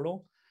the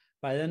portal.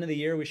 By the end of the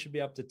year, we should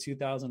be up to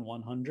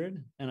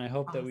 2,100. And I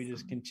hope that we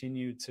just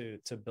continue to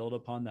build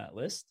upon that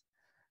list,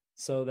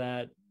 so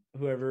that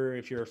whoever,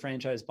 if you're a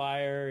franchise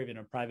buyer, even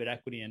a private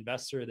equity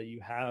investor, that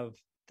you have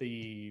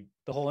the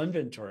whole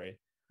inventory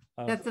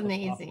of, that's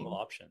amazing, of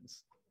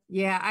options.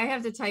 Yeah, I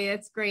have to tell you,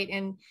 it's great.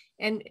 And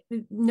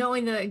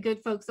knowing the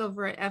good folks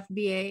over at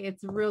FBA,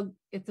 it's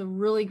a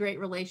really great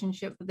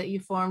relationship that you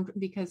formed,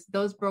 because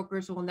those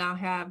brokers will now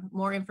have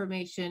more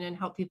information and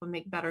help people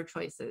make better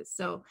choices.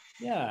 So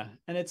yeah,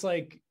 and it's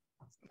like,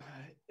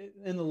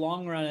 in the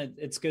long run,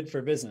 it's good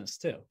for business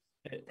too.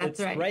 It's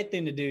the right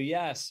thing to do,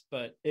 yes.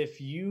 But if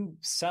you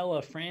sell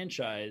a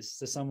franchise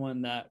to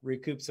someone that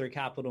recoups their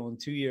capital in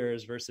 2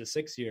 years versus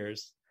 6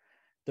 years,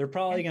 they're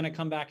probably going to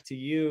come back to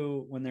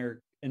you when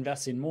they're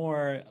investing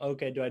more.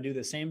 Okay, do I do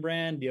the same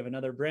brand? Do you have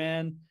another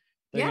brand?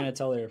 They're going to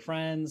tell their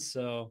friends.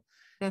 So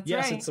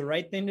yes, it's the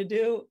right thing to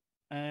do.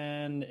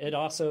 And it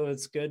also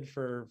is good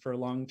for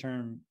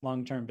long-term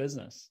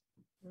business.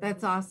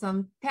 That's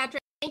awesome.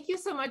 Patrick, thank you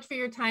so much for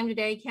your time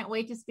today. Can't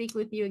wait to speak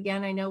with you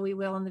again. I know we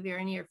will in the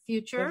very near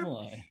future.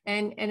 Definitely.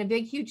 And a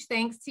big, huge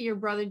thanks to your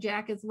brother,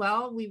 Jack, as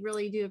well. We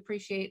really do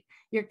appreciate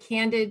your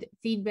candid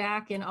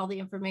feedback and all the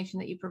information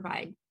that you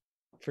provide.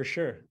 For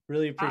sure.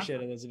 Really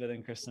appreciate it, Elizabeth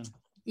and Kristen.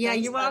 Yeah,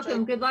 Thanks, you're welcome.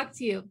 Patrick. Good luck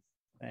to you.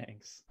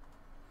 Thanks.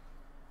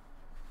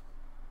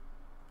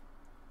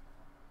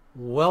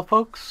 Well,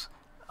 folks,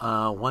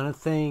 I want to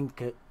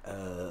thank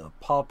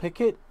Paul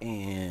Pickett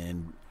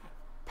and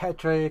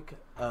Patrick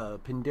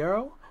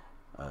Pindero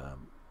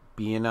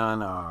being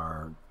on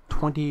our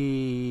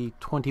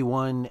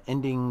 2021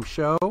 ending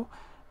show.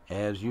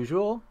 As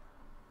usual,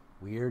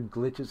 weird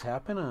glitches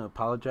happen. I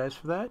apologize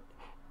for that.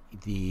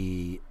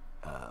 The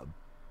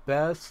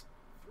best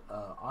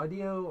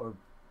audio or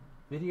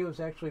video is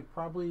actually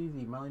probably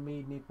the Molly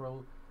Maid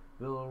Naperville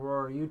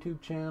Aurora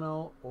YouTube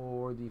channel,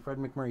 or the Fred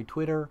McMurray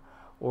Twitter,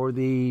 or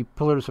the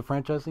Pillars of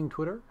Franchising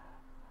Twitter.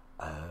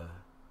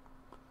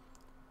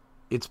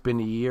 It's been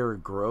a year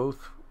of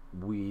growth.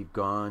 We've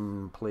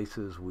gone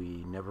places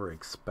we never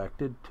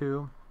expected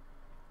to.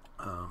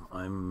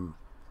 I'm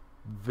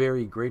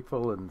very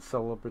grateful and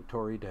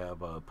celebratory to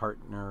have a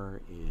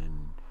partner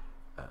in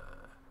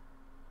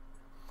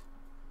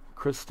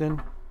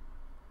Kristen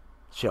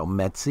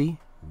Shelmetzi.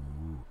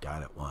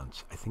 Got it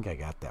once. I think I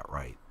got that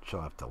right.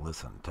 She'll have to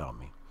listen and tell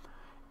me.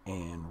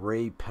 And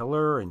Ray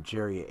Pillar and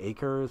Jerry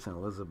Akers and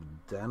Elizabeth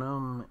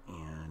Denham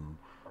and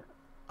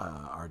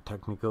our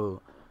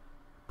technical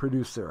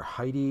producer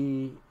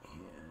Heidi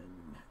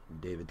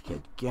and David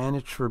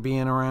Katganich for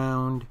being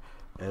around,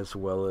 as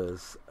well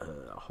as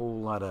a whole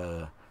lot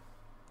of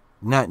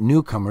not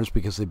newcomers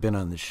because they've been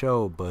on the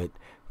show, but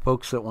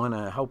folks that want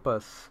to help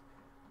us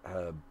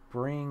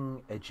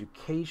bring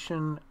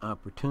education,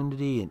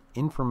 opportunity, and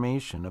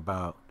information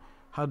about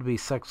how to be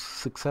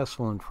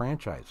successful in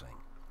franchising.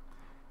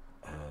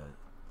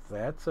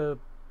 That's a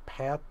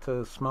path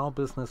to small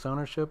business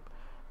ownership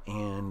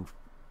and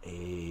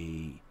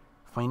a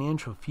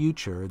financial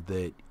future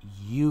that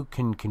you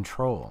can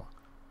control.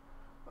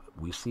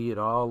 We see it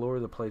all over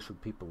the place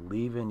with people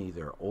leaving.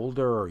 Either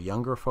older or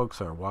younger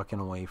folks are walking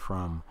away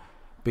from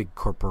big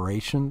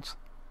corporations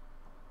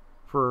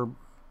for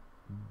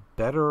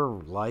better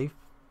life,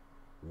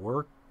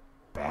 work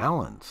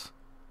balance.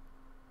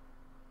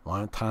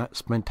 Want to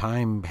spend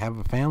time, have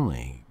a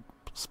family,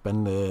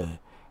 spend the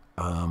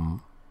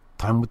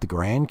time with the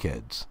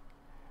grandkids,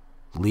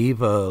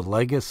 leave a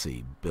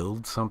legacy,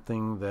 build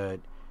something that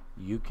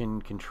you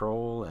can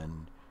control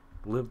and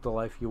live the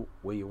life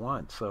way you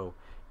want. So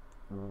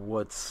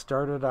what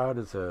started out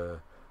as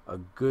a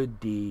good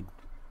deed,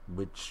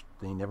 which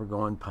they never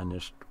go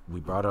unpunished, we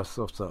brought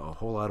ourselves a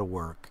whole lot of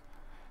work,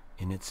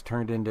 and it's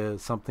turned into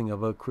something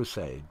of a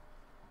crusade.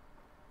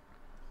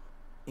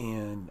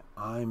 And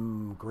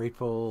I'm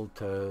grateful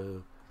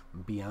to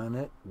be on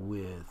it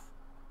with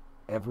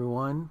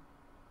everyone.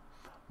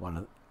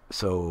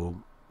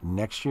 So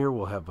next year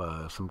we'll have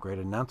some great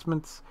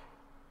announcements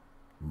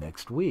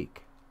next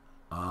week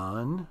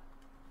on